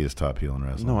Low-key is top heel in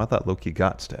wrestling. No, I thought Low-key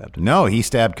got stabbed. No, he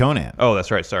stabbed Conan. Oh,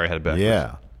 that's right. Sorry, I had it backwards.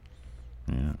 Yeah.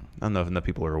 I don't know if enough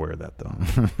people are aware of that, though.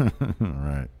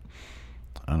 Right.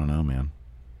 I don't know, man.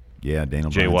 Yeah,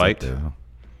 Daniel Jay Bryan's White. up there.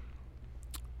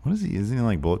 What is he? Isn't he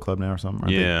like Bullet Club now or something?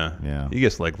 Yeah. He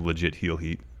gets like legit heel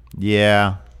heat.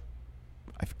 Yeah.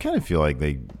 I kind of feel like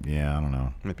I don't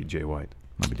know. Might be Jay White.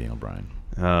 Might be Daniel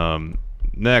Bryan.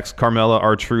 Next, Carmella,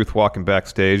 R-Truth walking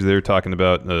backstage. They're talking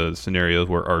about scenarios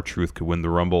where R-Truth could win the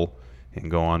Rumble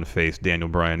and go on to face Daniel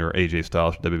Bryan or AJ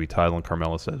Styles for WWE title. And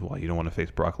Carmella says, "Well, you don't want to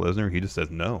face Brock Lesnar?" He just says,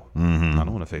 "No, I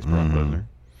don't want to face Brock Lesnar.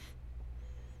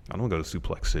 I don't want to go to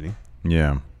Suplex City."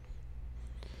 Yeah.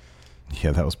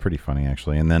 Yeah, that was pretty funny,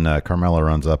 actually. And then Carmella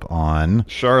runs up on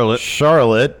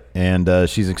Charlotte, and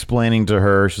she's explaining to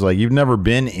her, she's like, "You've never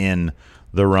been in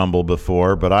the Rumble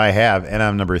before, but I have, and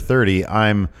I'm number 30.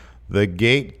 I'm the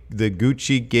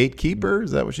Gucci gatekeeper."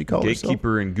 Is that what she called herself?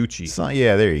 Gatekeeper in Gucci. So,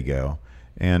 yeah, there you go.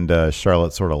 And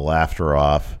Charlotte sort of laughed her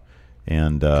off,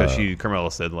 and because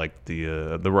Carmella said like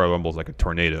the Royal Rumble is like a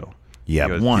tornado. Yeah, He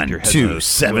goes, 1, "Your head's 2, a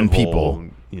 7 swivel," people,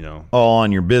 you know, all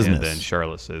on your business. And then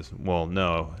Charlotte says, "Well,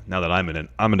 no. Now that I'm in it,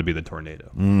 I'm going to be the tornado."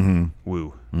 Mm-hmm.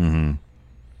 Woo. Mm-hmm.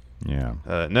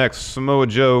 Yeah. Next, Samoa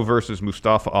Joe versus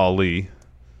Mustafa Ali.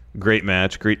 Great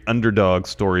match. Great underdog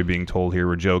story being told here,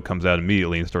 where Joe comes out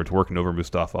immediately and starts working over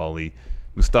Mustafa Ali.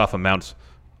 Mustafa mounts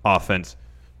offense.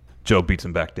 Joe beats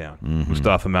him back down.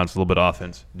 Mustafa mounts a little bit of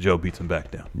offense. Joe beats him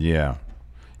back down. Yeah.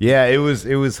 Yeah, it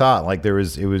was hot. Like there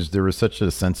was such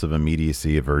a sense of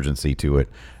immediacy, of urgency to it.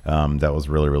 That was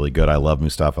really, really good. I love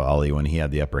Mustafa Ali when he had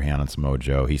the upper hand on Samoa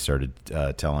Joe. He started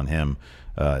telling him,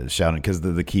 shouting, because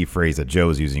the key phrase that Joe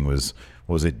was using was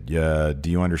it, do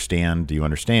you understand? Do you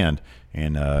understand?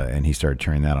 And he started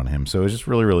turning that on him. So it was just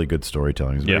really, really good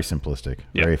storytelling. It was very simplistic,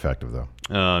 very effective though.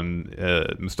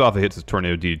 Mustafa hits his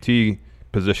tornado DDT,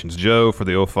 positions Joe for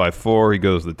the 054. He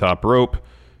goes to the top rope.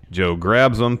 Joe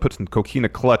grabs him, puts the coquina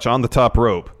clutch on the top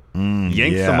rope,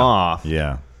 yanks him off,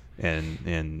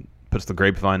 and puts the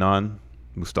grapevine on.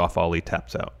 Mustafa Ali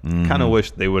taps out. Kind of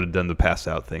wish they would have done the pass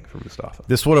out thing for Mustafa.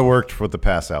 This would have worked with the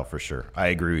pass out for sure. I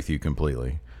agree with you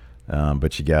completely.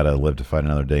 But you got to live to fight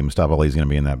another day. Mustafa Ali's going to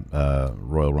be in that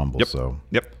Royal Rumble, so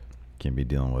can't be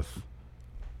dealing with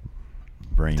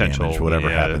brain damage, whatever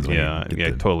happens.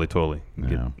 Totally.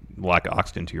 Get lack of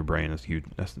oxygen to your brain is huge.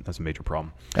 That's a major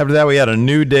problem. After that, we had a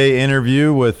New Day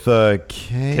interview with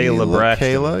Kayla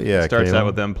Braxton. Starts Kayla. out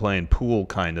with them playing pool,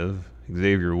 kind of.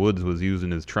 Xavier Woods was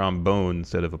using his trombone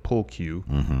instead of a pool cue.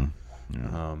 And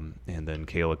then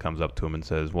Kayla comes up to him and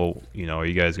says, well, are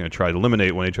you guys going to try to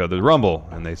eliminate one each other's Rumble?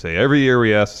 And they say, every year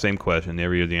we ask the same question.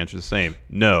 Every year the answer is the same.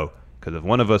 No, because if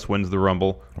one of us wins the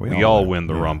Rumble, we all win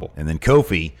the Rumble. And then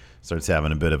Kofi starts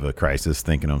having a bit of a crisis,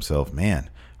 thinking to himself, man,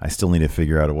 I still need to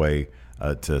figure out a way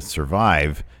to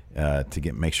survive,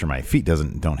 to make sure my feet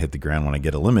don't hit the ground when I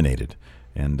get eliminated.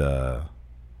 And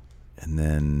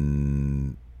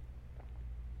then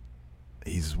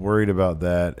he's worried about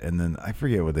that, and then I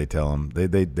forget what they tell him. They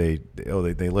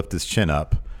lift his chin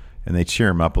up, and they cheer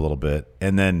him up a little bit,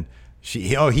 and then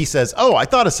he says, "Oh, I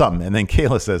thought of something," and then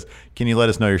Kayla says, "Can you let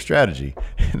us know your strategy?"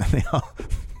 And then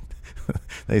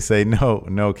they say, "No,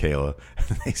 Kayla,"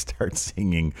 and they start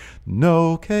singing,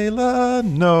 "No, Kayla,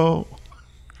 no."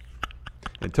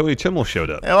 And Tony Chimmel showed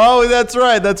up. Oh, that's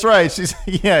right.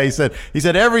 He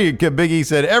said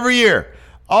every year.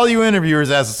 All you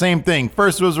interviewers ask the same thing.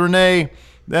 First was Renee,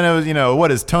 then it was,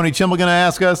 what is Tony Chimmel going to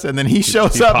ask us? And then he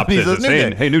shows up and he says, New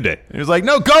Day. Hey, New Day. And he was like,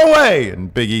 no, go away.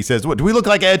 And Big E says, what, do we look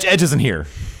like Edge? Edge isn't here.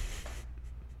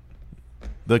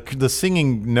 The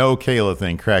singing No Kayla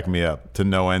thing cracked me up to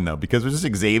no end, though, because it was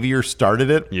just Xavier started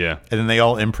it. Yeah. And then they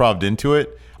all improv'd into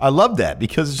it. I love that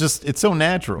because it's so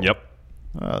natural. Yep.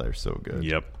 Oh, they're so good.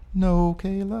 Yep. No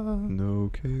Kayla. No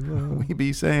Kayla. We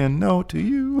be saying no to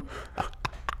you.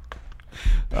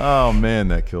 Oh, man,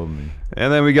 that killed me.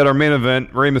 And then we got our main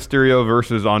event, Rey Mysterio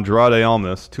versus Andrade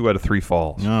Almas, 2 out of 3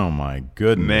 falls. Oh, my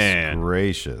goodness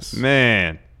gracious.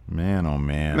 Man, oh,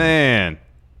 man.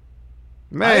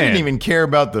 I didn't even care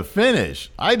about the finish.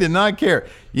 I did not care.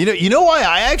 You know why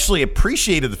I actually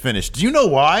appreciated the finish? Do you know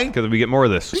why? Because we get more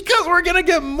of this. Because we're going to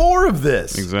get more of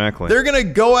this. Exactly. They're going to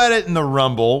go at it in the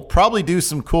Rumble, probably do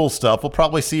some cool stuff. We'll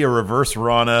probably see a reverse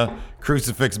Rana,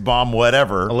 crucifix bomb,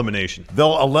 whatever. Elimination.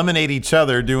 They'll eliminate each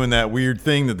other doing that weird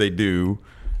thing that they do.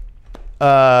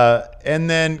 And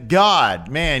then, God,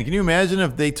 man, can you imagine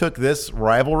if they took this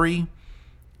rivalry?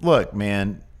 Look,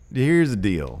 man, here's the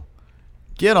deal.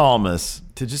 Get Almas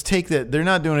to just take that. They're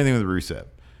not doing anything with Rusev.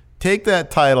 Take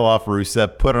that title off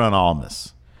Rusev, put it on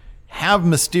Almas. Have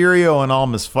Mysterio and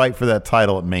Almas fight for that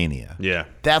title at Mania. Yeah.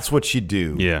 That's what you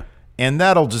do. Yeah. And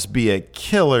that'll just be a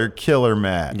killer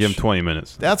match. Give him 20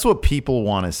 minutes. That's what people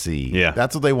want to see. Yeah.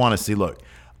 That's what they want to see. Look,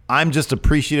 I'm just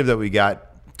appreciative that we got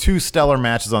 2 stellar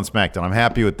matches on SmackDown. I'm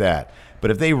happy with that. But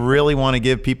if they really want to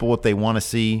give people what they want to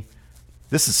see,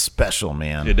 this is special,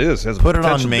 man. It is. Put it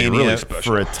on Mania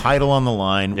for a title on the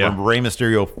line where Rey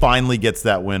Mysterio finally gets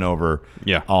that win over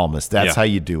Almas. That's how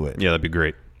you do it. Yeah, that'd be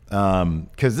great.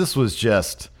 Because this was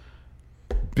just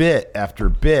bit after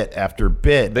bit after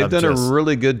bit. They've done a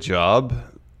really good job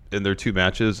in their 2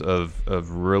 matches of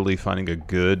really finding a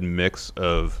good mix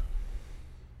of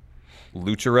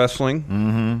lucha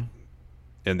wrestling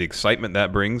and the excitement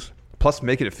that brings, plus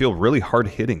making it feel really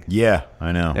hard-hitting. Yeah,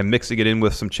 I know. And mixing it in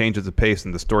with some changes of pace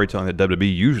and the storytelling that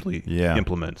WWE usually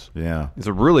implements. Yeah. It's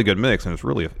a really good mix, and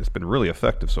it's been really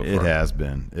effective so far. It has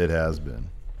been.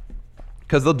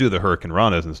 Because they'll do the Hurricane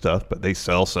Ranas and stuff, but they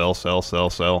sell.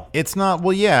 It's not.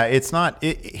 Well, yeah, it's not.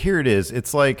 Here it is.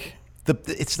 It's like the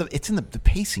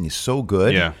pacing is so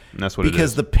good. Yeah, and that's what it is.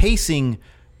 Because the pacing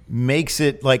makes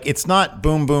it like it's not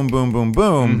boom, boom, boom, boom,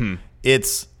 boom.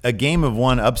 it's a game of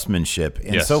one-upsmanship.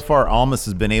 And so far, Almas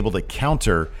has been able to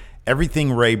counter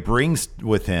everything Ray brings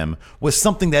with him with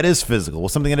something that is physical,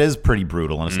 with something that is pretty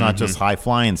brutal, and it's not just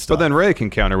high-flying stuff. But then Ray can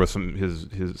counter with some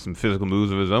physical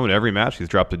moves of his own. Every match, he's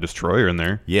dropped a destroyer in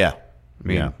there. Yeah. I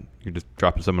mean, you're just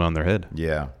dropping someone on their head.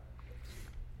 Yeah.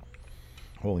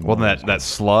 Holy well, that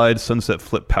slide sunset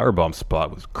flip powerbomb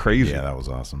spot was crazy. Yeah, that was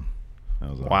awesome.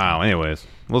 Wow. Anyways,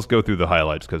 let's go through the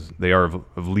highlights because they are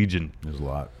of legion. There's a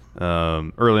lot.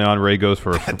 Early on, Ray goes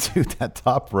for that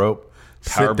top rope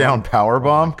power sit-down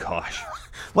powerbomb. Oh, gosh.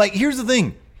 Like, here's the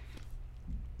thing.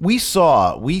 We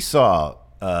saw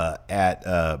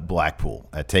at Blackpool,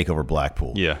 at TakeOver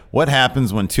Blackpool. Yeah. What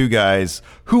happens when two guys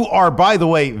who are, by the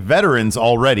way, veterans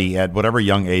already at whatever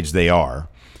young age they are,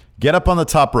 get up on the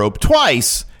top rope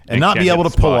twice and not be able to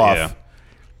pull off. Yeah.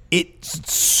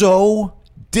 It's so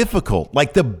difficult.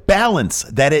 Like, the balance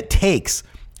that it takes,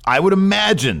 I would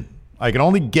imagine, I can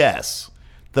only guess,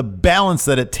 the balance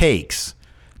that it takes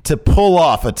to pull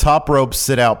off a top rope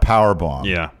sit-out powerbomb.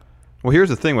 Yeah. Well, here's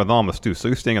the thing with Almas, too. So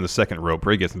he's staying on the second rope.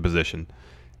 Ray gets in position.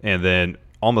 And then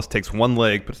Almas takes one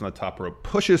leg, puts it on the top rope,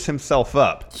 pushes himself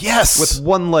up. Yes. With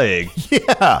one leg.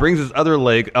 Yeah. Brings his other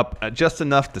leg up just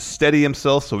enough to steady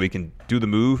himself so he can do the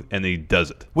move, and then he does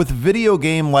it. With video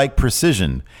game-like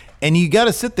precision. And you got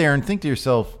to sit there and think to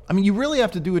yourself, I mean, you really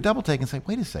have to do a double take and say,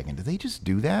 wait a second, did they just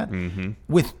do that? Mm-hmm.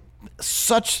 With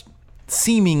such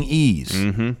seeming ease.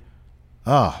 Mm-hmm.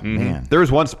 Oh, man. There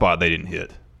was one spot they didn't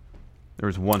hit. There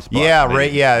was one spot. Yeah,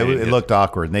 right. Yeah, it looked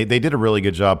awkward. They did a really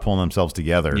good job pulling themselves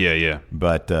together. Yeah.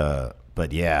 But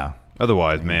yeah.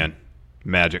 Otherwise, man,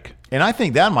 magic. And I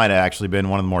think that might have actually been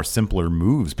one of the more simpler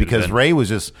moves because Ray was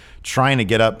just trying to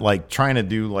get up, like trying to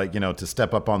do to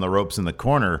step up on the ropes in the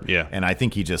corner. Yeah. And I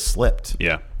think he just slipped.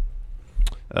 Yeah.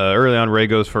 Early on, Ray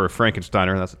goes for a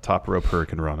Frankensteiner. That's a top rope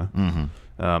Hurricane Rana.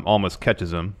 Mm-hmm. Almost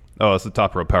catches him. Oh, it's the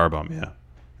top rope powerbomb. Yeah.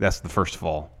 That's the first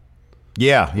fall.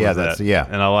 Yeah,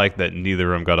 And I like that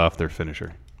neither of them got off their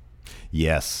finisher.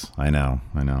 Yes, I know.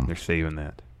 They're saving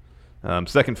that.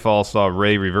 Second fall saw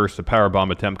Ray reverse the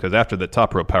powerbomb attempt because after the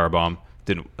top rope powerbomb,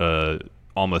 didn't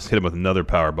almost hit him with another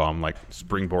powerbomb, like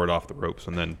springboard off the ropes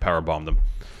and then powerbombed him.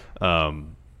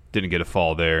 Didn't get a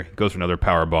fall there. Goes for another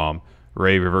powerbomb.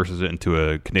 Ray reverses it into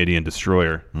a Canadian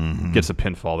destroyer. Mm-hmm. Gets a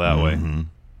pinfall that way. And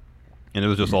it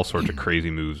was just all sorts of crazy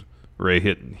moves. Ray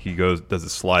does a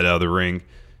slide out of the ring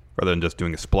rather than just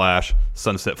doing a splash.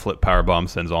 Sunset flip powerbomb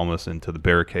sends Almas into the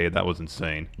barricade. That was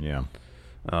insane. Yeah.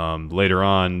 Later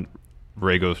on,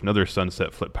 Ray goes for another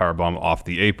sunset flip powerbomb off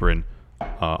the apron.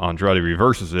 Andrade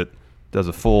reverses it, does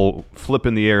a full flip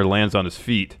in the air, lands on his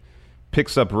feet,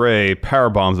 picks up Ray,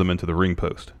 powerbombs him into the ring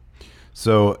post.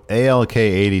 So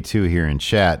ALK82 here in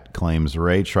chat claims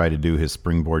Ray tried to do his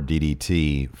springboard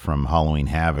DDT from Halloween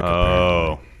Havoc.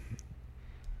 Oh.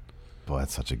 Boy,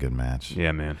 that's such a good match.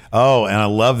 Yeah, man. Oh, and I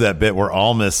love that bit where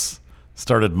Almas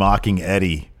started mocking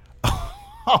Eddie.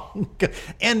 Oh, God.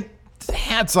 And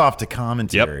hats off to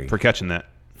commentary. Yep, for catching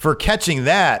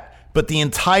that. But the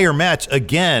entire match,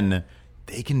 again,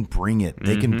 they can bring it.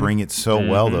 They can bring it so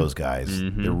well, those guys.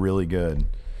 They're really good.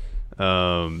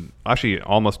 Actually,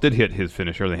 Almas did hit his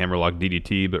finisher, the hammerlock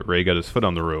DDT, but Ray got his foot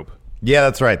on the rope. Yeah,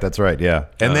 that's right. Yeah.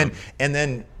 And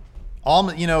then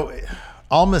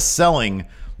Almas selling,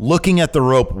 looking at the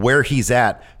rope where he's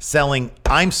at, selling,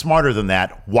 I'm smarter than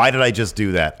that. Why did I just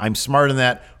do that? I'm smarter than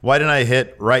that. Why didn't I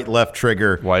hit right, left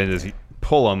trigger? Why does he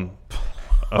pull him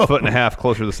a foot and a half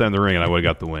closer to the center of the ring, and I would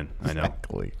have got the win. I know.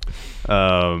 Exactly.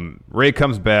 Ray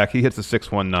comes back. He hits a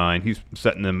 619. He's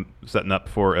setting up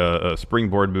for a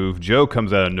springboard move. Joe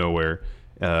comes out of nowhere,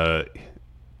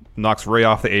 knocks Ray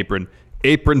off the apron.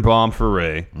 Apron bomb for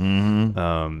Ray.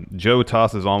 Joe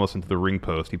tosses Almas into the ring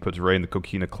post. He puts Ray in the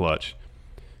coquina clutch.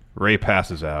 Ray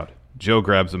passes out. Joe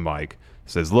grabs the mic,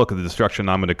 says, "Look at the destruction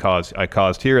I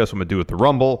caused here. That's what I'm going to do with the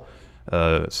Rumble."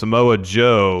 Samoa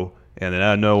Joe, and then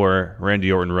out of nowhere,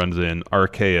 Randy Orton runs in.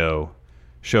 RKO.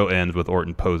 Show ends with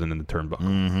Orton posing in the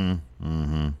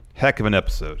turnbuckle. Heck of an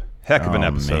episode.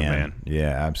 Man. Yeah,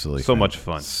 absolutely. So much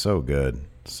fun. So good.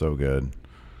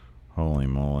 Holy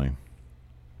moly.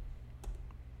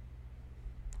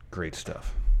 Great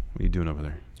stuff. What are you doing over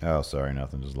there? Oh, sorry,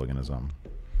 nothing. Just looking at something.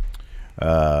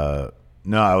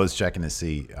 No, I was checking to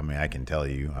see. I mean, I can tell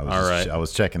you. I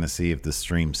was checking to see if the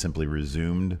stream simply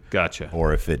resumed. Gotcha.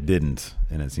 Or if it didn't,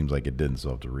 and it seems like it didn't, so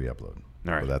I'll have to re-upload.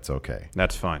 All right. But that's okay.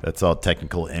 That's fine. That's all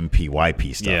technical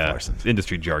MPYP stuff, yeah, Larson.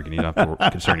 Industry jargon. You don't have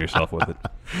to concern yourself with it.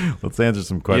 Let's answer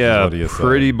some questions. Yeah, what do you say?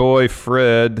 Pretty Boy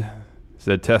Fred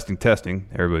said testing.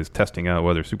 Everybody's testing out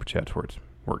whether Super Chats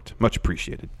worked. Much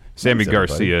appreciated. Sammy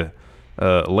Garcia.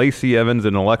 Lacey Evans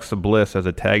and Alexa Bliss as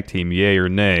a tag team, yay or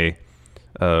nay?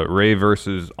 Ray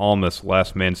versus Almas,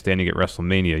 last man standing at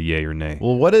WrestleMania, yay or nay?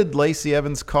 Well, what did Lacey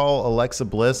Evans call Alexa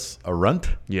Bliss? A runt?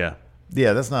 Yeah.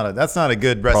 Yeah, that's not a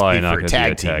good recipe for a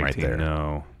tag team right there.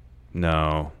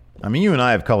 No. I mean, you and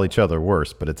I have called each other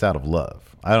worse, but it's out of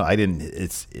love. I didn't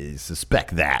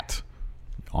suspect that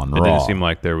on Raw. It didn't seem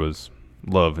like there was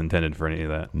love intended for any of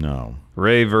that. No.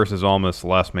 Ray versus Almas,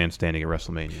 last man standing at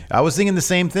WrestleMania. I was thinking the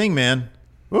same thing, man.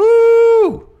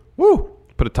 Woo! Woo!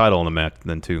 Put a title on the match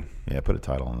then, too. Yeah, put a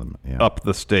title on them. Yeah. Up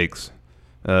the stakes.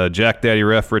 Jack Daddy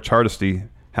Ref, Rich Hardesty.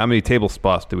 How many table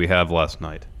spots do we have last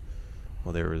night?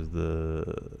 Well, there was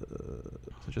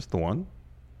just the one?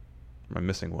 Or am I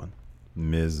missing one?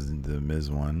 The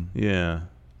Miz one. Yeah.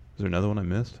 Is there another one I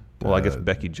missed? Well, I guess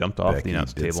Becky jumped off the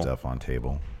announce table. Stuff on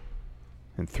table.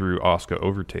 And threw Asuka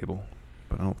over table.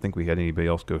 But I don't think we had anybody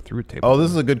else go through a table. Oh, this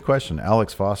is a good question.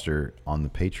 Alex Foster on the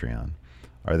Patreon.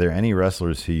 Are there any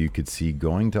wrestlers who you could see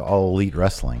going to All Elite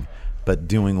Wrestling but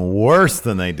doing worse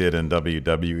than they did in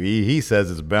WWE? He says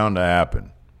it's bound to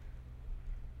happen.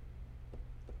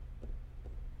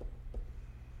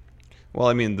 Well,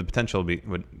 I mean, the potential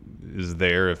is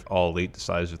there if All Elite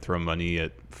decides to throw money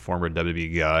at former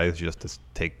WWE guys just to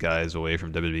take guys away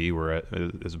from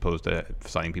WWE, as opposed to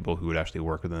signing people who would actually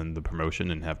work within the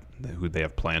promotion and who they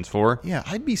have plans for. Yeah,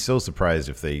 I'd be so surprised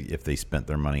if they spent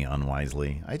their money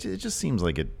unwisely. It just seems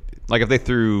like it. Like if they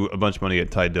threw a bunch of money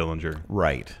at Ty Dillinger.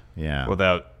 Right. Yeah.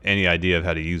 Without any idea of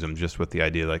how to use them, just with the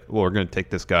idea like, well, we're going to take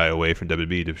this guy away from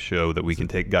WWE to show that we can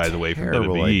take guys away from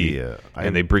WWE. Idea.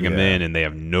 And they bring him in and they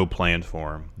have no plans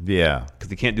for him. Yeah. Because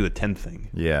they can't do the 10 thing.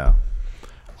 Yeah.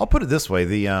 I'll put it this way.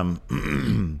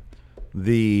 I'm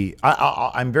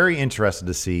very interested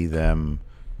to see them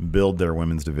build their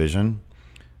women's division.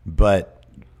 But,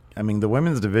 I mean, the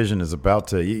women's division is about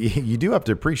to... You do have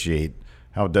to appreciate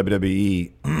how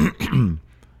WWE...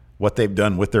 what they've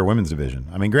done with their women's division.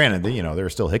 I mean, granted, there are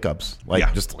still hiccups.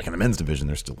 Just like in the men's division,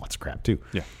 there's still lots of crap too.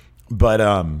 Yeah. But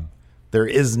there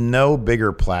is no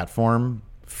bigger platform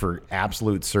for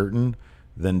absolute certain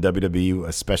than WWE,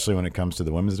 especially when it comes to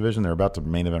the women's division. They're about to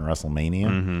main event WrestleMania.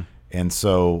 Mm-hmm. And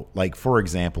so, like, for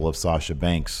example, if Sasha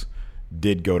Banks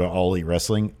did go to All Elite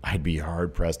Wrestling, I'd be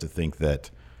hard-pressed to think that,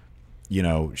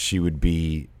 she would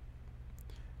be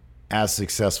as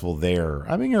successful there.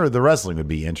 I mean, or the wrestling would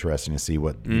be interesting to see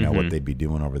what what they'd be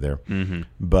doing over there. Mm-hmm.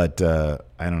 But I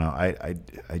don't know.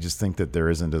 I just think that there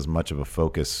isn't as much of a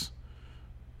focus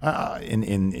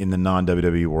in the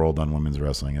non-WWE world on women's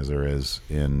wrestling as there is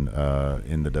in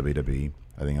the WWE.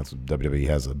 I think that's WWE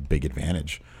has a big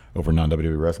advantage over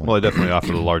non-WWE wrestling. Well, they definitely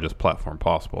offer the largest platform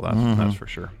possible. That's for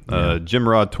sure. Yeah. Jim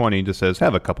Rod 20 just says,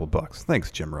 have a couple bucks. Thanks,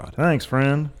 Jim Rod. Thanks,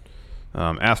 friend.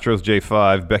 Astros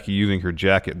J5, Becky using her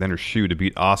jacket, then her shoe to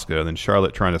beat Asuka, then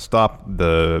Charlotte trying to stop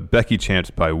the Becky chants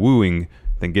by wooing,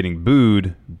 then getting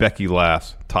booed. Becky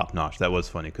laughs, top notch. That was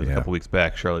funny because a couple weeks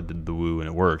back, Charlotte did the woo and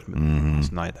it worked. But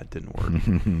last night, that didn't work.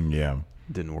 Yeah.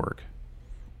 Didn't work.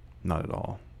 Not at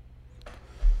all.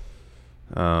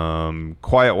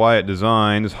 Quiet Wyatt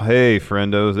Designs. Hey,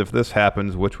 friendos, if this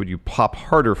happens, which would you pop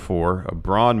harder for? A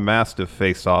Braun Mastiff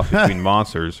face-off between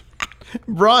monsters.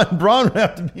 Braun would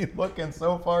have to be looking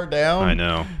so far down. I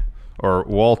know. Or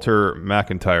Walter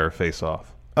McIntyre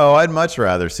face-off. Oh, I'd much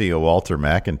rather see a Walter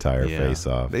McIntyre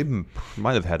face-off. They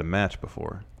might have had a match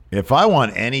before. If I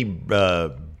want any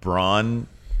Braun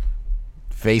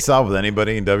face-off with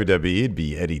anybody in WWE, it'd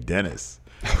be Eddie Dennis.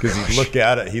 Because he'd look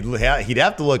at it, he'd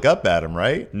have to look up at him,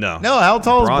 right? No. How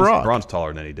tall is Brock? Braun's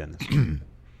taller than Eddie Dennis.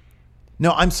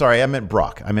 No, I'm sorry. I meant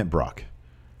Brock.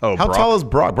 Oh, how tall is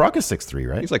Brock? Brock is 6'3",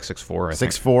 right? He's like 6'4", I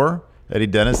think. 6'4". Eddie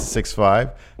Dennis is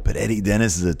 6'5", but Eddie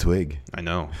Dennis is a twig. I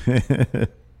know.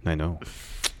 I know.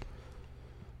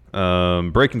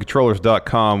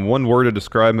 BreakingControllers.com. One word to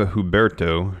describe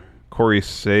Huberto. Corey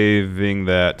saving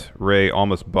that Ray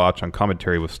almost botch on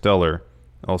commentary was stellar.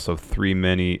 Also, Three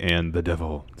Many and the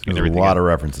Devil. There's a lot of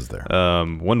references there.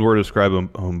 One word to describe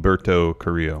Humberto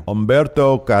Carrillo.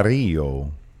 Humberto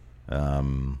Carrillo.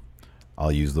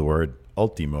 I'll use the word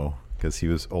Ultimo because he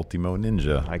was Ultimo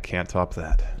Ninja. I can't top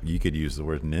that. You could use the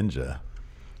word ninja.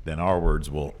 Then our words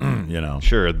will,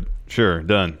 Sure,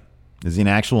 done. Is he an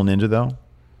actual ninja, though?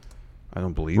 I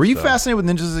don't believe Were you so. fascinated with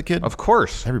ninjas as a kid? Of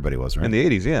course. Everybody was, right? In the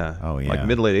 80s, yeah. Oh, yeah. Like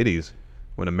mid-late 80s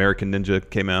when American Ninja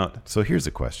came out. So here's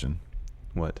a question.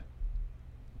 What?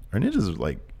 Are ninjas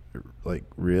like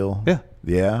real? Yeah.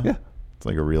 Yeah? Yeah. It's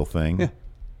like a real thing? Yeah.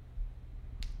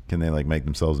 Can they like make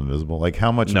themselves invisible? Like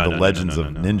how much of the legends of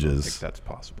ninjas? I don't think that's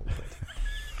possible.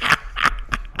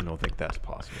 I don't think that's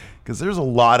possible. Because there's a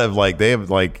lot of they have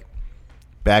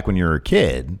back when you were a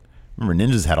kid, Remember,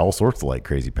 ninjas had all sorts of like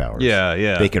crazy powers. Yeah,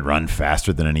 yeah. They could run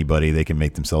faster than anybody. They can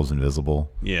make themselves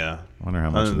invisible. Yeah. I wonder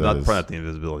how much of that not is. probably not the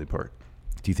invisibility part.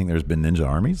 Do you think there's been ninja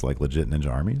armies, like legit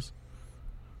ninja armies,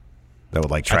 that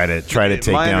would like try to take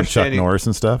down Chuck Norris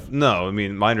and stuff? No, I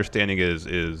mean my understanding is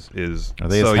are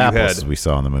they as hapless as we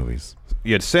saw in the movies?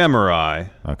 You had samurai.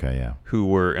 Okay, yeah. Who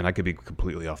were, and I could be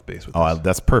completely off base with. Oh,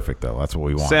 that's perfect though. That's what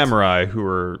we want. Samurai who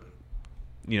were,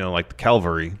 like the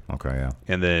cavalry. Okay, yeah.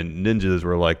 And then ninjas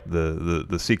were like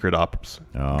the secret ops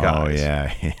guys. Oh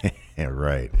yeah, yeah,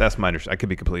 right. That's my understanding. I could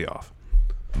be completely off.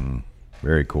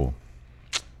 Very cool.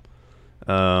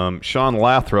 Sean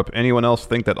Lathrop. Anyone else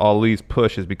think that Ali's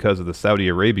push is because of the Saudi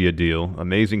Arabia deal?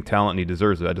 Amazing talent, and he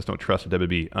deserves it. I just don't trust the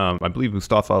WWE. I believe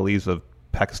Mustafa Ali's of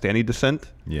Pakistani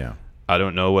descent. Yeah. I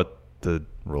don't know what the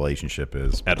relationship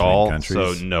is at all.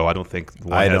 Countries. So no, I don't think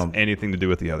one has anything to do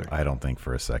with the other. I don't think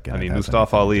for a second. I mean,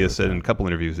 Mustafa Ali has said in a couple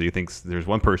interviews that he thinks there's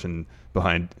one person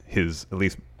behind his at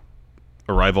least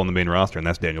arrival on the main roster, and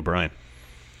that's Daniel Bryan.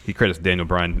 He credits Daniel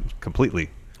Bryan completely.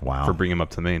 Wow. For bringing him up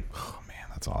to the main. Oh man,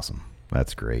 that's awesome.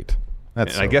 That's great.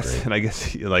 That's and I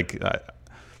guess like I'm trying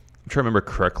to remember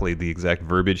correctly the exact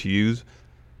verbiage he used.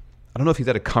 I don't know if he's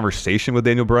had a conversation with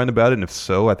Daniel Bryan about it, and if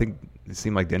so, I think it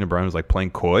seemed like Daniel Bryan was like playing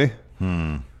coy.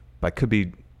 But I could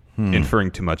be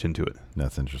inferring too much into it.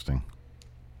 That's interesting.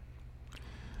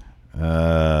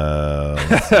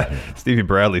 Stevie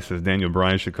Bradley says Daniel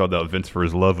Bryan should call out Vince for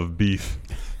his love of beef.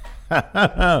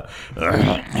 A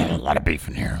lot of beef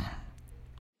in here.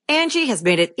 Angie has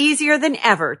made it easier than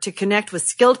ever to connect with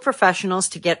skilled professionals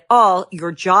to get all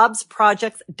your jobs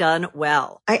projects done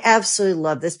well. I absolutely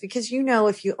love this because,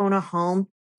 if you own a home,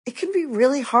 it can be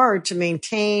really hard to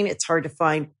maintain. It's hard to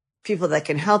find people that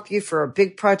can help you for a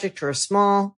big project or a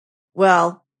small.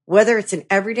 Well, whether it's in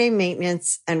everyday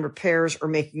maintenance and repairs or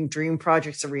making dream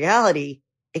projects a reality,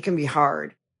 it can be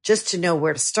hard just to know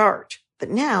where to start.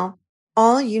 But now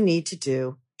all you need to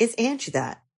do is Angie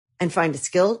that and find a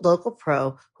skilled local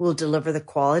pro who will deliver the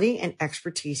quality and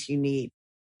expertise you need.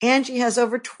 Angie has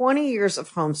over 20 years of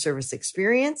home service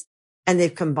experience, and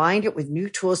they've combined it with new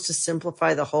tools to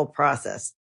simplify the whole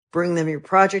process. Bring them your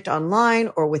project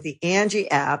online or with the Angie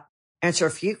app, answer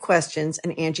a few questions,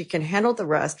 and Angie can handle the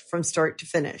rest from start to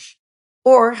finish.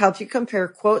 Or help you compare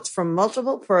quotes from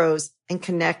multiple pros and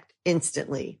connect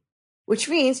instantly, which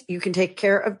means you can take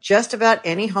care of just about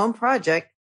any home project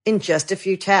in just a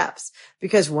few taps.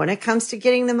 Because when it comes to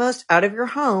getting the most out of your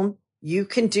home, you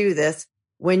can do this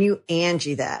when you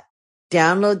Angie that.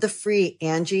 Download the free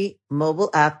Angie mobile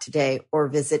app today or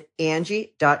visit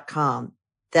Angie.com.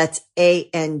 That's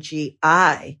ANGI.com.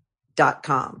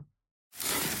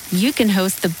 You can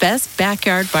host the best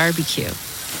backyard barbecue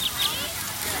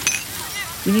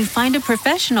when you find a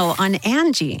professional on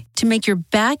Angie to make your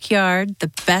backyard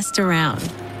the best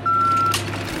around.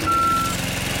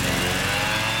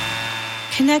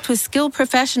 Connect with skilled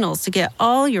professionals to get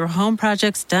all your home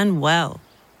projects done well.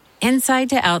 Inside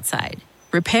to outside,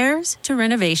 repairs to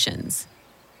renovations.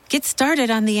 Get started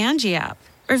on the Angie app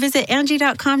or visit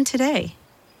Angie.com today.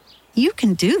 You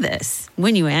can do this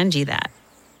when you Angie that.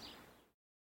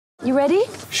 You ready?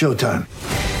 Showtime.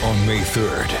 On May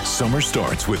 3rd, summer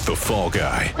starts with The Fall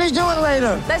Guy. Let's do it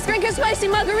later. Let's drink a spicy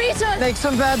margarita. Make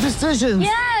some bad decisions.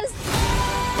 Yes.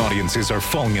 Audiences are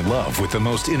falling in love with the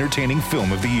most entertaining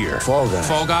film of the year. Fall Guy.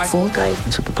 Fall Guy? Fall Guy.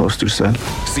 That's what the poster said.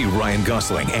 See Ryan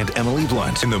Gosling and Emily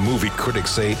Blunt in the movie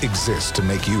critics say exists to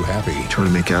make you happy. Trying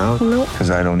to make it out? Nope. Because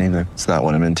I don't either. It's not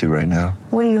what I'm into right now.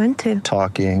 What are you into?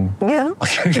 Talking. Yeah.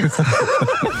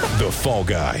 The Fall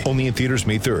Guy. Only in theaters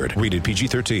May 3rd. Rated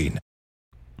PG-13.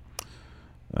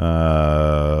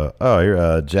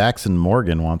 Jackson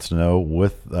Morgan wants to know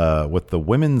with the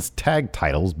women's tag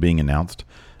titles being announced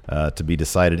to be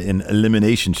decided in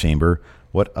Elimination Chamber,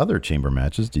 what other chamber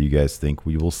matches do you guys think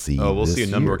we will see? We'll see a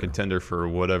number year? one contender for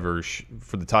whatever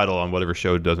for the title on whatever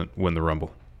show doesn't win the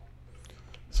Rumble.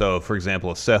 So, for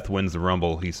example, if Seth wins the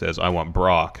Rumble, he says, "I want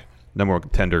Brock." Number one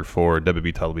contender for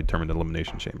WWE title to be determined in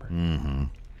Elimination Chamber. Mm-hmm.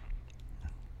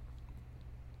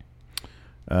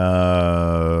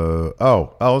 That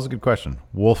was a good question.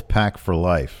 Wolfpack for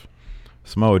life.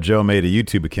 Samoa Joe made a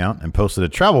YouTube account and posted a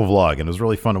travel vlog, and it was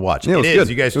really fun to watch. Yeah, it is. Good.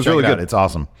 You guys should check it out. It's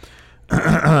awesome.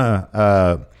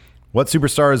 What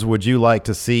superstars would you like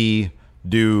to see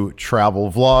do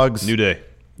travel vlogs? New Day.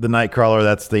 The Nightcrawler,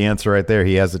 that's the answer right there.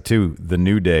 He has it too. The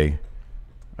New Day.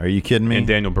 Are you kidding me? And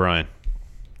Daniel Bryan.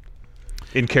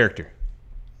 In character.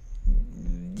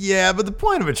 Yeah, but the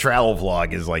point of a travel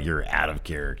vlog is like you're out of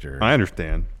character. I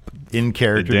understand. In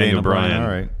character, Daniel Bryan. All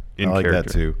right. In I like character.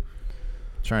 that too.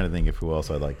 Trying to think of who else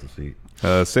I'd like to see.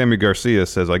 Sammy Garcia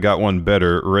says, I got one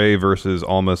better. Ray versus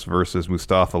Almas versus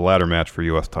Mustafa ladder match for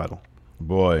U.S. title.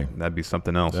 Boy, that'd be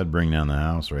something else. That'd bring down the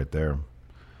house right there.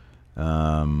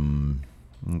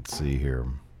 Let's see here.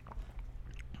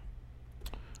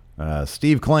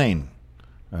 Steve Klain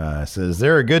says, is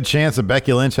there a good chance that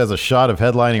Becky Lynch has a shot of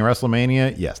headlining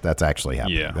WrestleMania? Yes, that's actually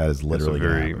happening. Yeah, that is literally a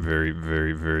very, very,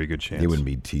 very, very good chance. They wouldn't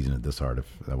be teasing it this hard if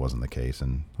that wasn't the case.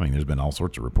 And I mean, there's been all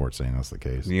sorts of reports saying that's the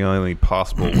case. The only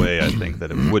possible way I think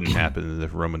that it wouldn't happen is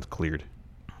if Roman's cleared.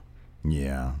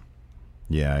 Yeah,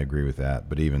 I agree with that.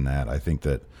 But even that, I think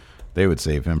that they would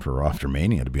save him for after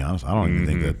Mania. To be honest, I don't even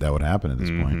think that would happen at this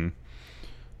point.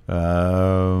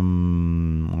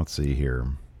 Let's see here.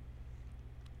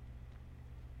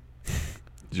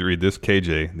 Did you read this,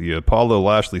 KJ? The Apollo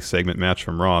Lashley segment match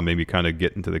from Raw made me kind of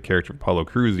get into the character of Apollo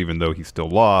Crews, even though he's still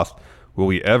lost. Will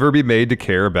we ever be made to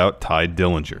care about Ty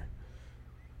Dillinger?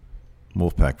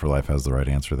 Wolfpack for Life has the right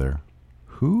answer there.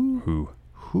 Who?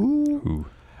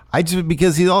 I just,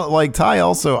 because he's like Ty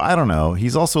also, I don't know.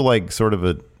 He's also like sort of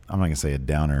I'm not going to say a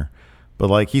downer, but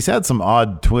like he's had some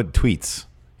odd tweets.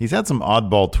 He's had some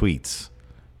oddball tweets,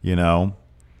 you know?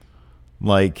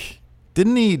 Like,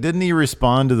 didn't he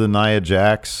respond to the Nia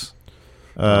Jax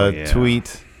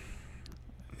tweet?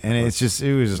 And it was just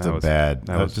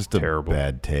a terrible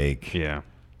bad take. Yeah.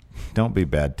 Don't be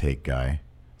bad take guy.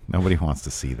 Nobody wants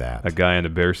to see that. A guy in a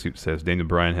bear suit says Daniel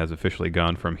Bryan has officially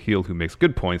gone from heel who makes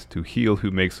good points to heel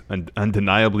who makes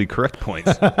undeniably correct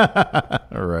points.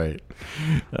 All right.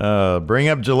 Bring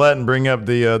up Gillette and bring up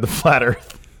the flat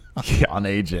Earth on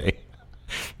AJ.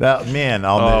 That man,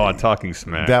 on Talking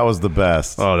Smack. That was the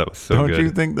best. Oh, that was so Don't good. you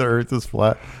think the Earth is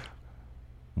flat?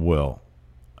 Well,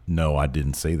 no, I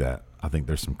didn't say that. I think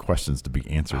there's some questions to be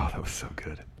answered. Oh, that was so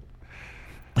good.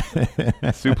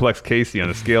 Suplex Casey, on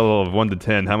a scale of 1 to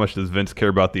 10, how much does Vince care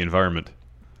about the environment?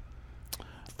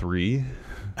 3.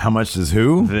 How much does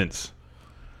who? Vince.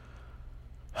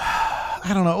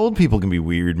 I don't know. Old people can be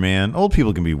weird, man. Old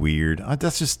people can be weird.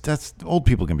 Old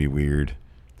people can be weird.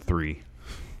 3.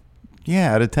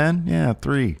 Yeah, out of 10? Yeah,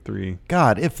 3. 3.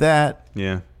 God, if that.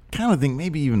 Yeah. Kind of think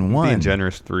maybe even 1. Being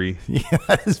generous, 3. Yeah,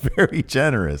 that is very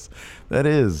generous. That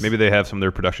is. Maybe they have some of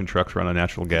their production trucks run on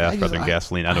natural gas rather than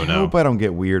gasoline. I don't know. I hope I don't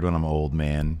get weird when I'm old,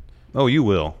 man. Oh, you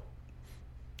will.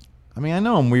 I mean, I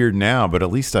know I'm weird now, but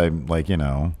at least I'm like,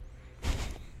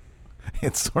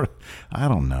 it's sort of, I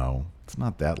don't know. It's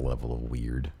not that level of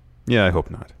weird. Yeah, I hope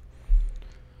not.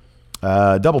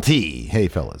 Double T. Hey,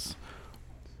 fellas.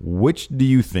 Which do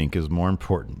you think is more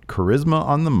important, charisma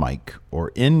on the mic or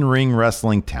in-ring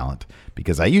wrestling talent?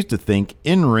 Because I used to think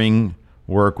in-ring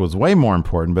work was way more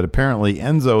important, but apparently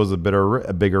Enzo is a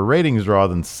bigger ratings draw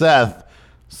than Seth,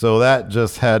 so that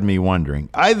just had me wondering.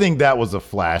 I think that was a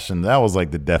flash, and that was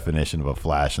like the definition of a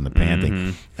flash in the pan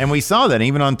thing. And we saw that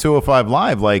even on 205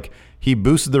 Live. Like, he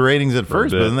boosted the ratings at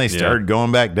first, but then they started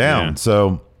going back down. Yeah.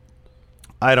 So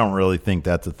I don't really think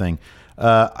that's a thing.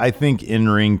 I think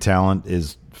in-ring talent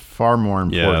is far more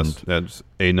important. Yes, that's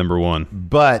number 1.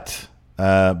 But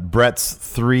Brett's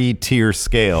 3-tier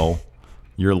scale,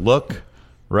 your look,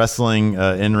 wrestling,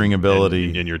 in-ring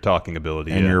ability, and your talking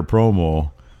ability, and your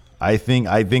promo, I think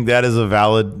that is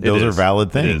those are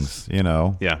valid things,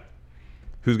 Yeah.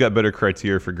 Who's got better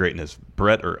criteria for greatness,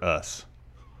 Brett or us?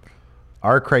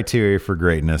 Our criteria for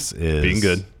greatness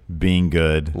is being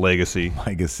good, legacy,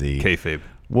 kayfabe.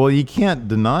 Well, you can't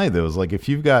deny those. Like, if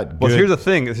you've got good... Well, here's the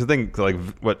thing. Like,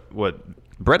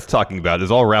 what Brett's talking about is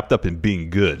all wrapped up in being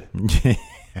good.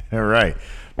 Right.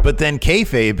 But then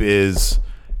kayfabe is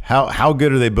how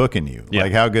good are they booking you? Yeah.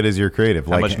 Like, how good is your creative?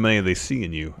 How much money are they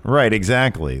seeing you? Right,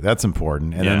 exactly. That's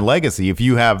important. And then legacy, if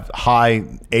you have high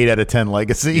 8 out of 10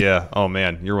 legacy... Yeah. Oh,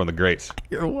 man. You're one of the greats.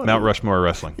 Mount Rushmore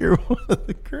Wrestling. You're one of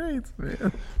the greats,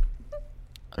 man.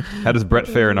 How does Brett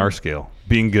fare in our scale?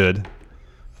 Being good...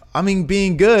 I mean,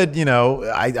 being good,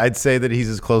 I'd say that he's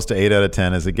as close to 8 out of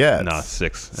 10 as it gets. No,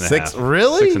 6.5. 6,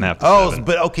 really? 6.5 to 7.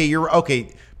 But okay, you're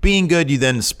okay. Being good, you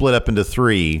then split up into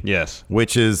 3. Yes.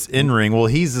 Which is in ring. Well,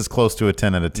 he's as close to a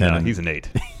 10 out of 10. No, he's an 8.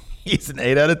 He's an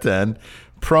 8 out of 10.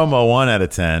 Promo 1 out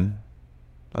of 10.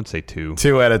 I'd say 2.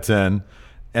 2 out of 10.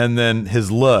 And then his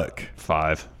look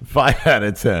 5. 5 out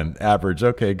of 10. Average.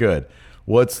 Okay, good.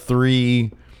 What's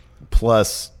 3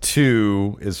 plus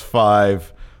 2 is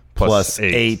 5. Plus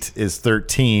 8 is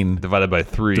 13. Divided by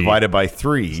 3.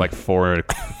 It's like 4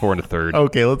 and a third.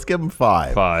 Okay, let's give him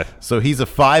 5. 5. So he's a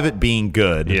 5 at being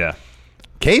good. Yeah.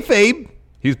 Kayfabe.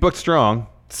 He's booked strong.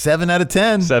 7 out of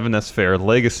 10. 7, that's fair.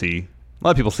 Legacy. A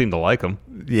lot of people seem to like him.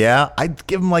 Yeah, I'd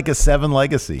give him like a 7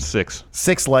 legacy. 6.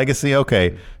 6 legacy,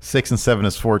 okay. 6 and 7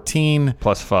 is 14.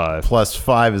 Plus 5. Plus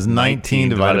 5 is 19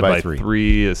 divided by 3.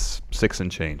 3 is 6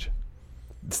 and change.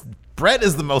 Brett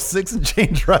is the most 6 and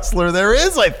change wrestler there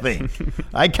is, I think.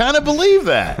 I kind of believe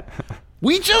that.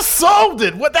 We just solved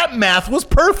it. What that math was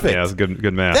perfect. Yeah, it's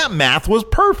good math. That math was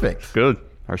perfect. Good.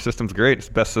 Our system's great. It's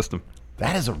the best system.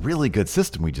 That is a really good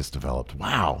system we just developed.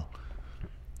 Wow.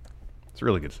 It's a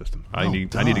really good system. I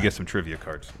need to get some trivia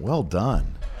cards. Well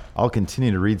done. I'll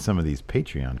continue to read some of these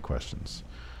Patreon questions.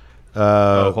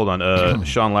 Hold on.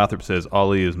 Sean Lathrop says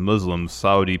Ali is Muslim.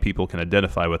 Saudi people can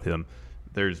identify with him.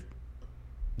 There's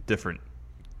different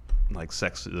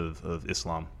sects of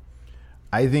Islam.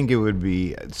 I think it would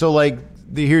be so.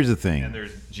 Here's the thing. And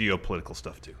there's geopolitical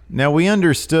stuff too. Now we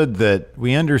understood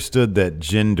that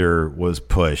gender was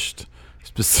pushed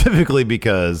specifically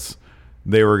because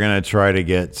they were going to try to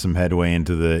get some headway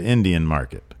into the Indian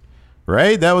market,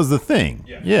 right? That was the thing.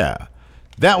 Yeah.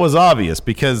 That was obvious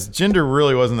because gender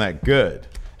really wasn't that good.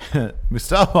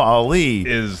 Mustafa Ali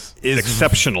is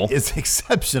exceptional. It's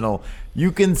exceptional.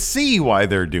 You can see why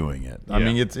they're doing it. I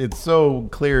mean, it's so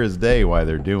clear as day why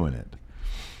they're doing it.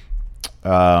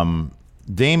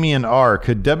 Damian R.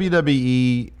 Could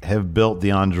WWE have built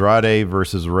the Andrade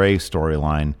versus Rey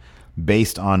storyline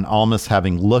based on Almas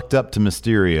having looked up to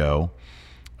Mysterio?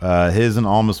 His and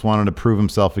Almas wanted to prove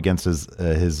himself against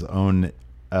his own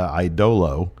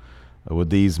idolo.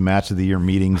 Would these match of the year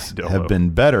meetings have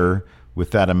been better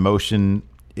with that emotion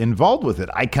involved with it?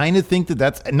 I kind of think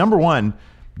that's number one.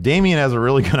 Damian has a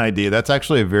really good idea. That's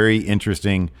actually a very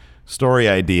interesting story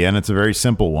idea, and it's a very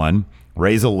simple one.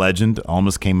 Rey's a legend.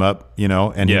 Almas came up,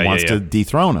 and he wants to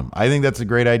dethrone him. I think that's a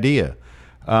great idea.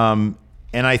 And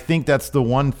I think that's the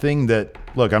one thing that,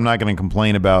 look, I'm not going to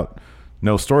complain about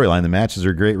no storyline. The matches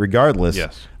are great regardless.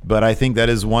 Yes. But I think that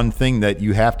is one thing that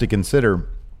you have to consider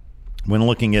when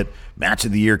looking at match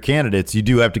of the year candidates. You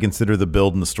do have to consider the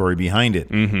build and the story behind it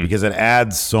because it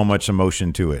adds so much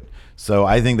emotion to it. So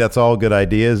I think that's all good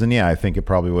ideas, and I think it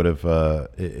probably would have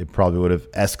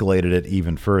escalated it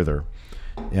even further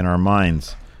in our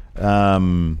minds.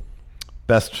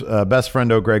 Best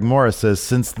friendo Greg Morris says,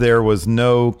 since there was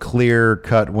no clear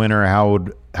cut winner, how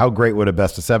great would a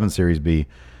best of 7 series be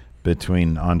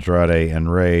between Andrade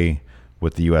and Rey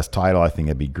with the U.S. title? I think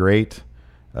it'd be great.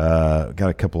 Got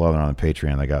a couple other on the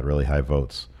Patreon that got really high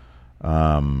votes.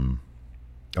 You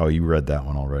read that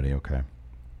one already. Okay.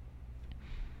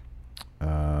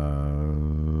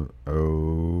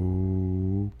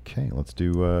 Okay, let's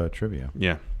do trivia.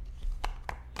 Yeah.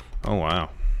 Oh, wow.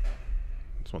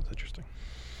 This one's interesting.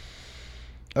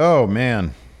 Oh,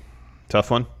 man. Tough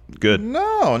one? Good.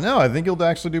 No, I think you'll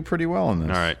actually do pretty well in this.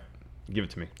 All right. Give it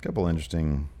to me. A couple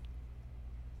interesting.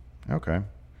 Okay.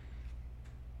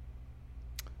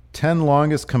 10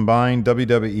 longest combined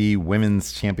WWE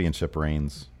Women's Championship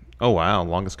reigns. Oh, wow.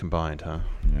 Longest combined, huh?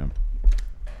 Yeah.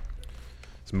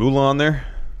 Is Moolah on there?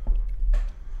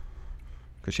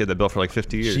 Because she had that belt for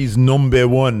 50 years. She's number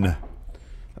one.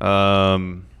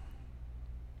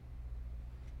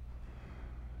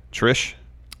 Trish?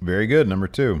 Very good. Number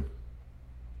 2.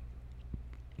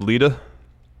 Lita?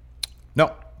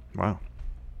 No. Wow.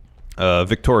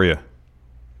 Victoria?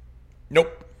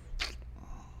 Nope.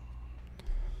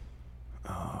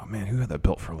 Oh, man. Who had that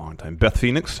belt for a long time? Beth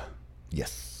Phoenix?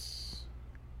 Yes.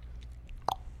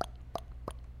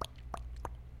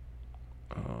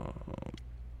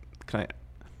 Can I?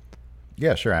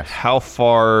 Yeah, sure. Ask. How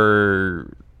far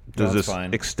does this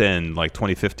fine. extend?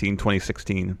 2015,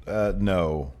 2016?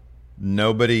 No.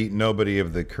 Nobody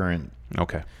of the current.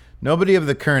 Okay. Nobody of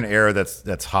the current era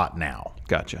that's hot now.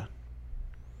 Gotcha.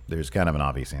 There's kind of an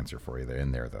obvious answer for you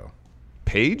in there, though.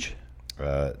 Paige?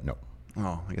 No.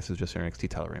 Oh, I guess it was just her NXT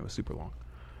title reign was super long.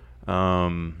 I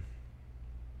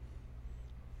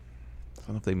don't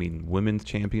know if they mean women's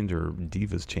champions or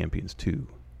divas champions too.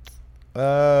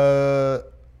 I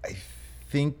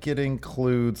think it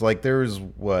includes there's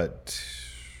what?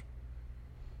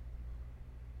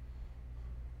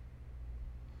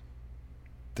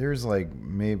 There's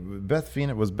maybe Beth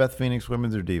Phoenix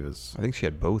women's or divas? I think she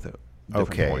had both at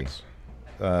different points.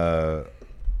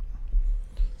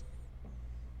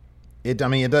 It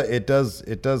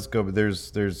does go, but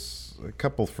there's a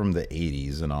couple from the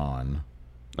 80s and on.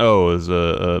 Oh, is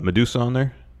Medusa on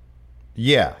there?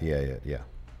 Yeah.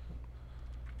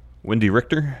 Wendy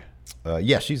Richter?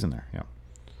 Yeah, she's in there. Yeah.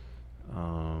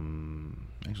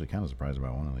 Actually, kind of surprised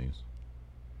about one of these.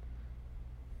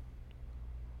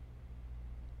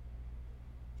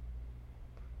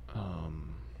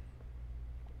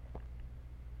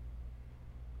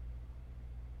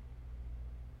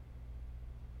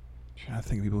 Trying to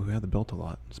think of people who had the belt a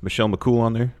lot. Is Michelle McCool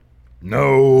on there?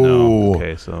 No.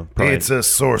 Okay, so probably it's a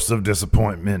source of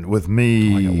disappointment with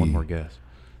me. I got one more guess.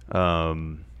 I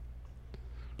feel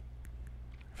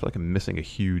like I'm missing a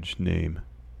huge name.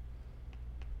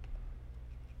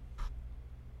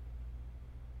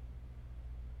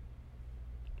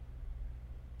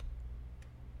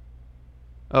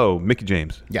 Oh, Mickie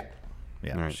James. Yeah.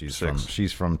 Yeah. All right,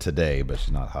 she's from today, but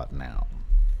she's not hot now.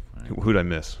 Right. Who'd I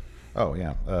miss? Oh,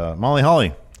 yeah. Molly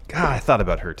Holly. God, I thought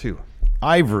about her, too.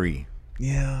 Ivory.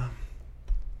 Yeah.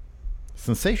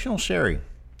 Sensational Sherry.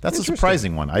 That's a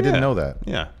surprising one. I didn't know that.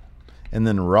 Yeah. And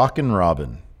then Rockin'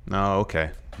 Robin. Oh,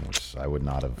 okay. Which I would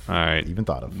not have even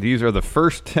thought of. These are the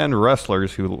first 10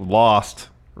 wrestlers who lost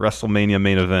WrestleMania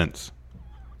main events.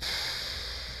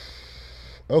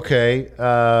 Okay.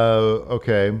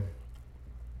 Okay.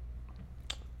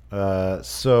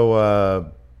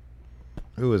 So,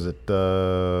 who is it?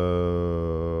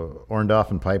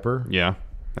 Orndorff and Piper? Yeah.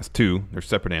 That's 2. There's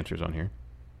separate answers on here.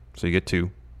 So you get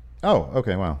 2. Oh,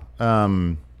 okay. Wow.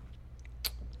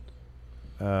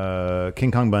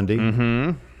 King Kong Bundy.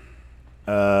 Mm-hmm.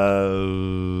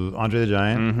 Andre the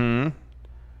Giant. Mm-hmm.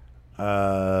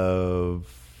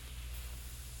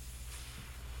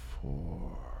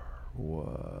 4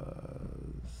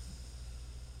 was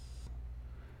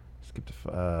skipped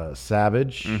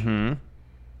Savage. Mm-hmm.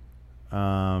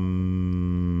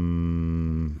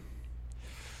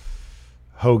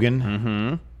 Hogan.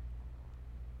 Mm-hmm.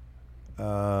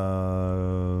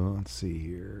 Let's see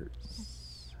here.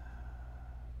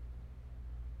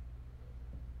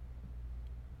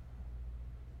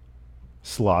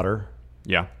 Slaughter.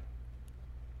 Yeah.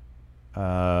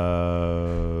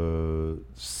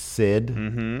 Sid.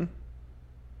 Mm-hmm.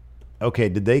 Okay,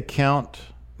 did they count?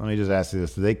 Let me just ask you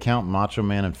this: did they count Macho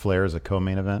Man and Flair as a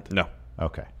co-main event? No.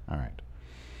 Okay. All right.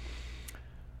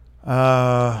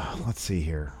 Let's see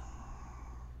here.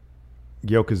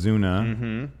 Yokozuna.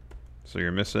 Mm-hmm. So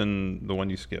you're missing the one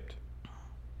you skipped.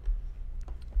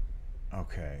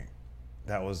 Okay.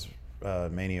 That was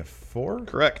Mania 4?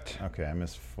 Correct. Okay, I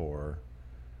missed 4.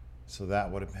 So that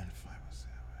would have been 5 was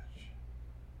Savage.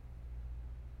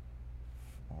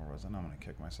 4 was it? I'm going to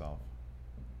kick myself.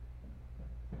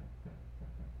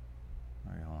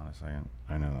 All right, hold on a second.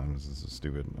 I know this is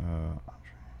stupid.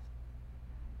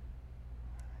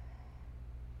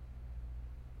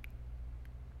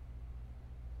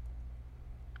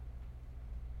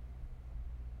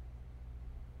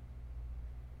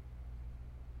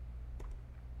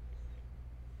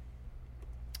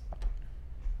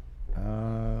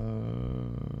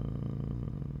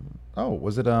 Oh,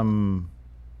 was it DiBiase?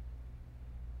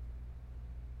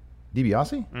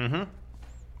 Mm-hmm.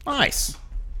 Nice. Is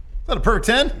that a perfect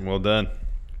 10? Well done.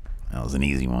 That was an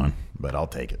easy one, but I'll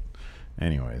take it.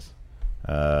 Anyways,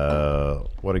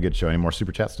 what a good show. Any more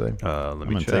super chats today? Let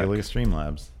me check. Take a look at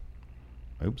Streamlabs.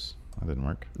 Oops, that didn't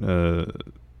work.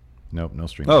 Nope, no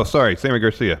Streamlabs. Oh, sorry, Sammy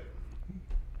Garcia.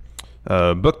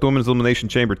 Book the Women's Elimination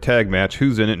Chamber tag match.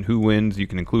 Who's in it and who wins? You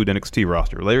can include NXT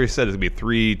roster. Larry said it's going to be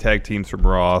 3 tag teams from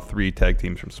Raw, 3 tag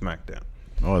teams from SmackDown.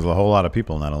 Oh, there's a whole lot of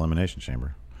people in that Elimination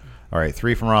Chamber. All right,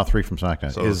 3 from Raw, 3 from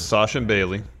SmackDown. So Sasha and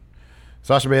Bayley.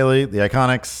 Sasha Bayley, the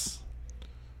Iconics.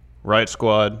 Riot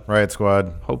Squad.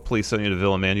 Hopefully Sonya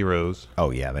Deville and Mandy Rose.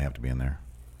 Oh, yeah, they have to be in there.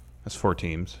 That's 4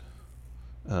 teams.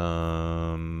 Where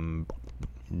are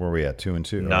we at? 2 and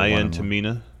 2? Nia and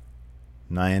Tamina.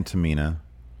 Nia and Tamina.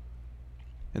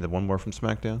 And then one more from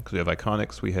SmackDown because we have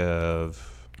Iconics. We have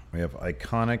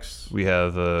Iconics. We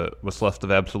have what's left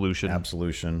of Absolution.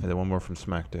 And then one more from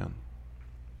SmackDown.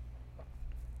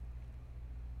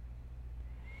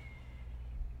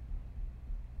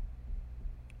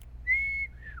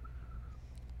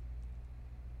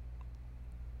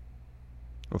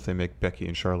 What if they make Becky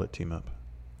and Charlotte team up?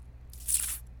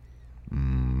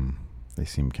 They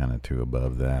seem kind of too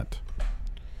above that. Are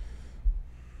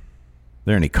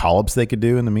there any call-ups they could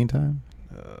do in the meantime?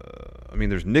 I mean,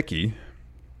 there's Nikki,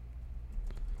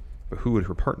 but who would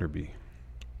her partner be?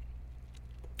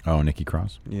 Oh, Nikki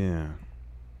Cross? Yeah.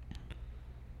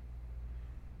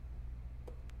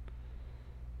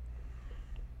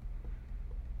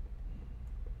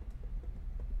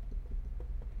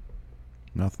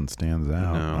 Nothing stands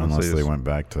out No, unless they went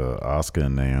back to Asuka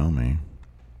and Naomi.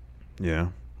 Yeah.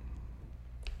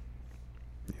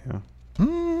 Yeah.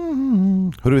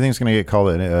 Who do we think is going to get called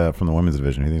from the women's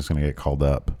division? Who do you think is going to get called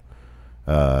up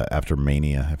after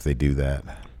Mania if they do that?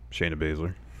 Shayna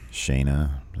Baszler.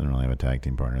 Shayna doesn't really have a tag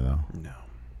team partner though.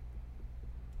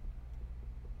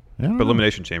 No. But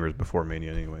Elimination Chamber is before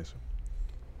Mania, anyways.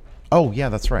 Oh yeah,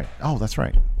 that's right.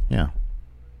 Yeah.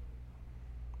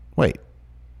 Wait.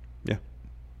 Yeah.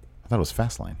 I thought it was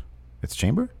Fastlane. It's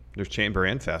Chamber? There's Chamber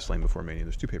and Fastlane before Mania.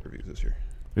 There's 2 pay-per-views this year.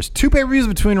 There's 2 pay-per-views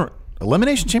between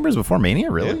Elimination Chambers before Mania?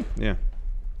 Really? Yeah.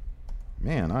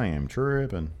 Man, I am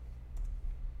tripping.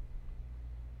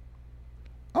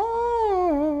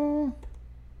 Oh.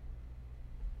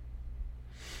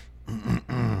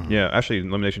 Yeah, actually,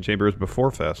 Elimination Chamber is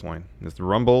before Fastlane. It's the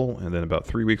Rumble, and then about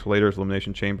 3 weeks later it's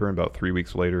Elimination Chamber, and about 3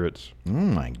 weeks later it's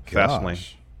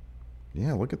Fastlane.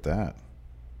 Yeah, look at that.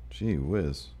 Gee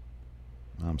whiz.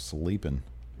 I'm sleeping.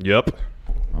 Yep.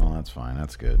 Oh, that's fine.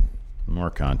 That's good. More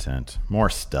content. More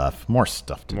stuff. More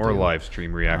stuff to do. More live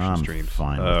stream reaction streams.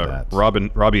 Fine with that.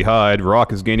 Robbie Hyde.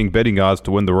 Rock is gaining betting odds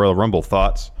to win the Royal Rumble.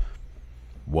 Thoughts?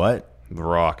 What? The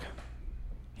Rock.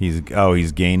 He's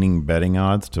gaining betting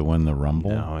odds to win the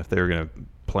Rumble? No, if they were going to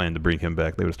plan to bring him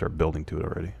back, they would start building to it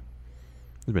already.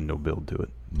 There's been no build to it.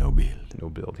 No build. No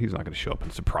build. He's not going to show up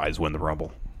and surprise win the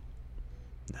Rumble.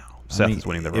 No. Seth is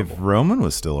winning the Rumble. If Roman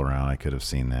was still around, I could have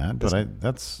seen that. But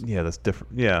that's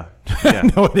different. Yeah.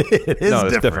 No, it is. No,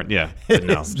 it's different. Yeah. But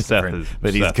no, Seth is.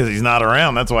 But because he's not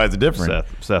around, that's why it's different.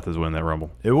 Seth is winning that Rumble.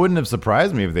 It wouldn't have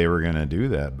surprised me if they were going to do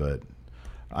that, but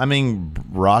I mean,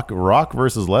 Rock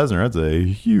versus Lesnar, that's a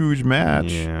huge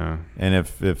match. Yeah. And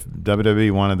if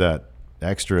WWE wanted that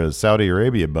extra Saudi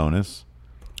Arabia bonus,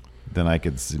 then I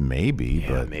could see maybe,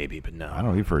 but no. I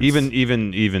don't know. Even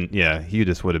he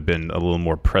just would have been a little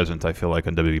more present, I feel like,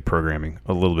 on WWE programming,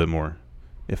 a little bit more,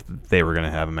 if they were going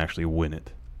to have him actually win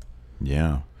it.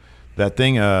 Yeah. That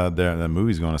thing, that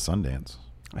movie's going to Sundance.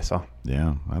 I saw.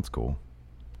 Yeah, that's cool.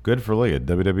 Good for like a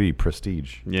WWE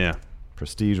Prestige. Yeah.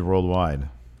 Prestige Worldwide.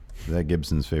 Is that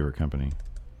Gibson's favorite company?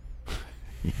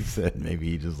 He said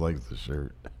maybe he just likes the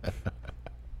shirt.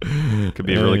 Could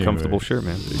be a really comfortable shirt,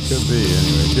 man. It could be.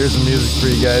 Anyway, here's some music for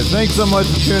you guys. Thanks so much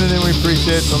for tuning in. We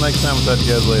appreciate it. Till next time, we'll talk to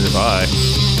you guys later. Bye.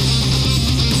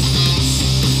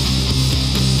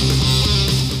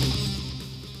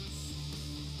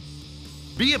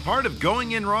 Be a part of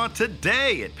Going In Raw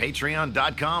today at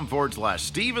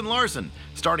patreon.com/Steven Larson.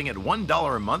 Starting at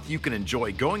 $1 a month, you can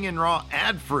enjoy Going In Raw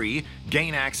ad-free,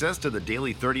 gain access to the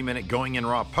daily 30-minute Going In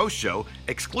Raw post show,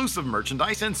 exclusive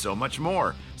merchandise, and so much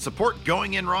more. Support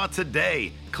Going In Raw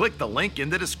today. Click the link in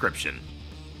the description.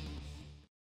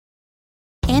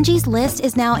 Angie's List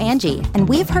is now Angie, and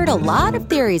we've heard a lot of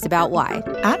theories about why.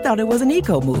 I thought it was an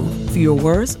eco move. Fewer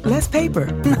words, less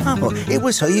paper. No, it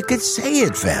was so you could say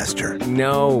it faster.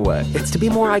 No, it's to be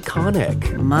more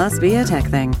iconic. Must be a tech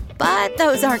thing. But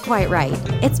those aren't quite right.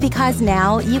 It's because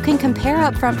now you can compare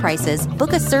upfront prices,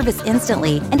 book a service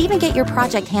instantly, and even get your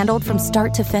project handled from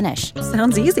start to finish.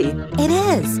 Sounds easy. It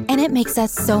is, and it makes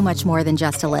us so much more than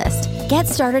just a list. Get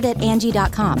started at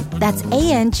Angie.com. That's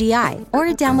ANGI, or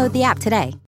download the app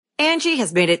today. Angie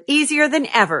has made it easier than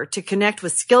ever to connect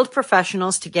with skilled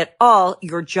professionals to get all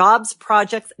your jobs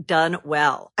projects done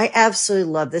well. I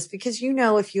absolutely love this because,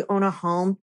 if you own a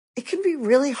home, it can be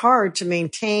really hard to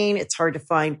maintain. It's hard to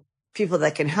find people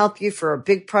that can help you for a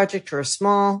big project or a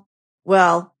small.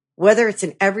 Well, whether it's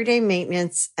in everyday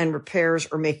maintenance and repairs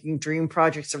or making dream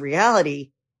projects a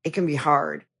reality, it can be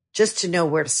hard just to know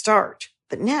where to start.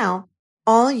 But now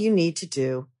all you need to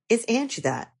do is Angie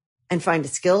that and find a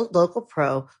skilled local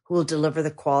pro who will deliver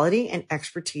the quality and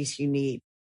expertise you need.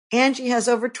 Angie has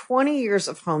over 20 years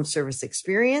of home service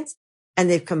experience, and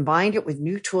they've combined it with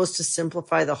new tools to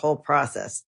simplify the whole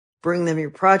process. Bring them your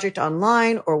project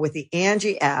online or with the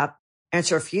Angie app,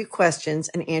 answer a few questions,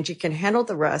 and Angie can handle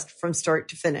the rest from start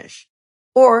to finish.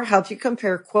 Or help you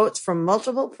compare quotes from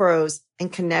multiple pros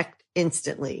and connect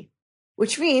instantly,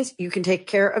 which means you can take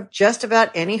care of just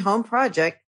about any home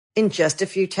project in just a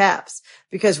few taps.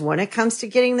 Because when it comes to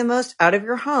getting the most out of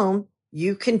your home,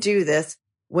 you can do this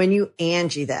when you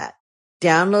Angie that.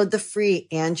 Download the free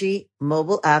Angie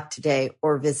mobile app today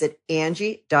or visit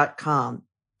Angie.com.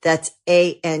 That's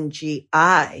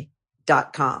ANGI.com.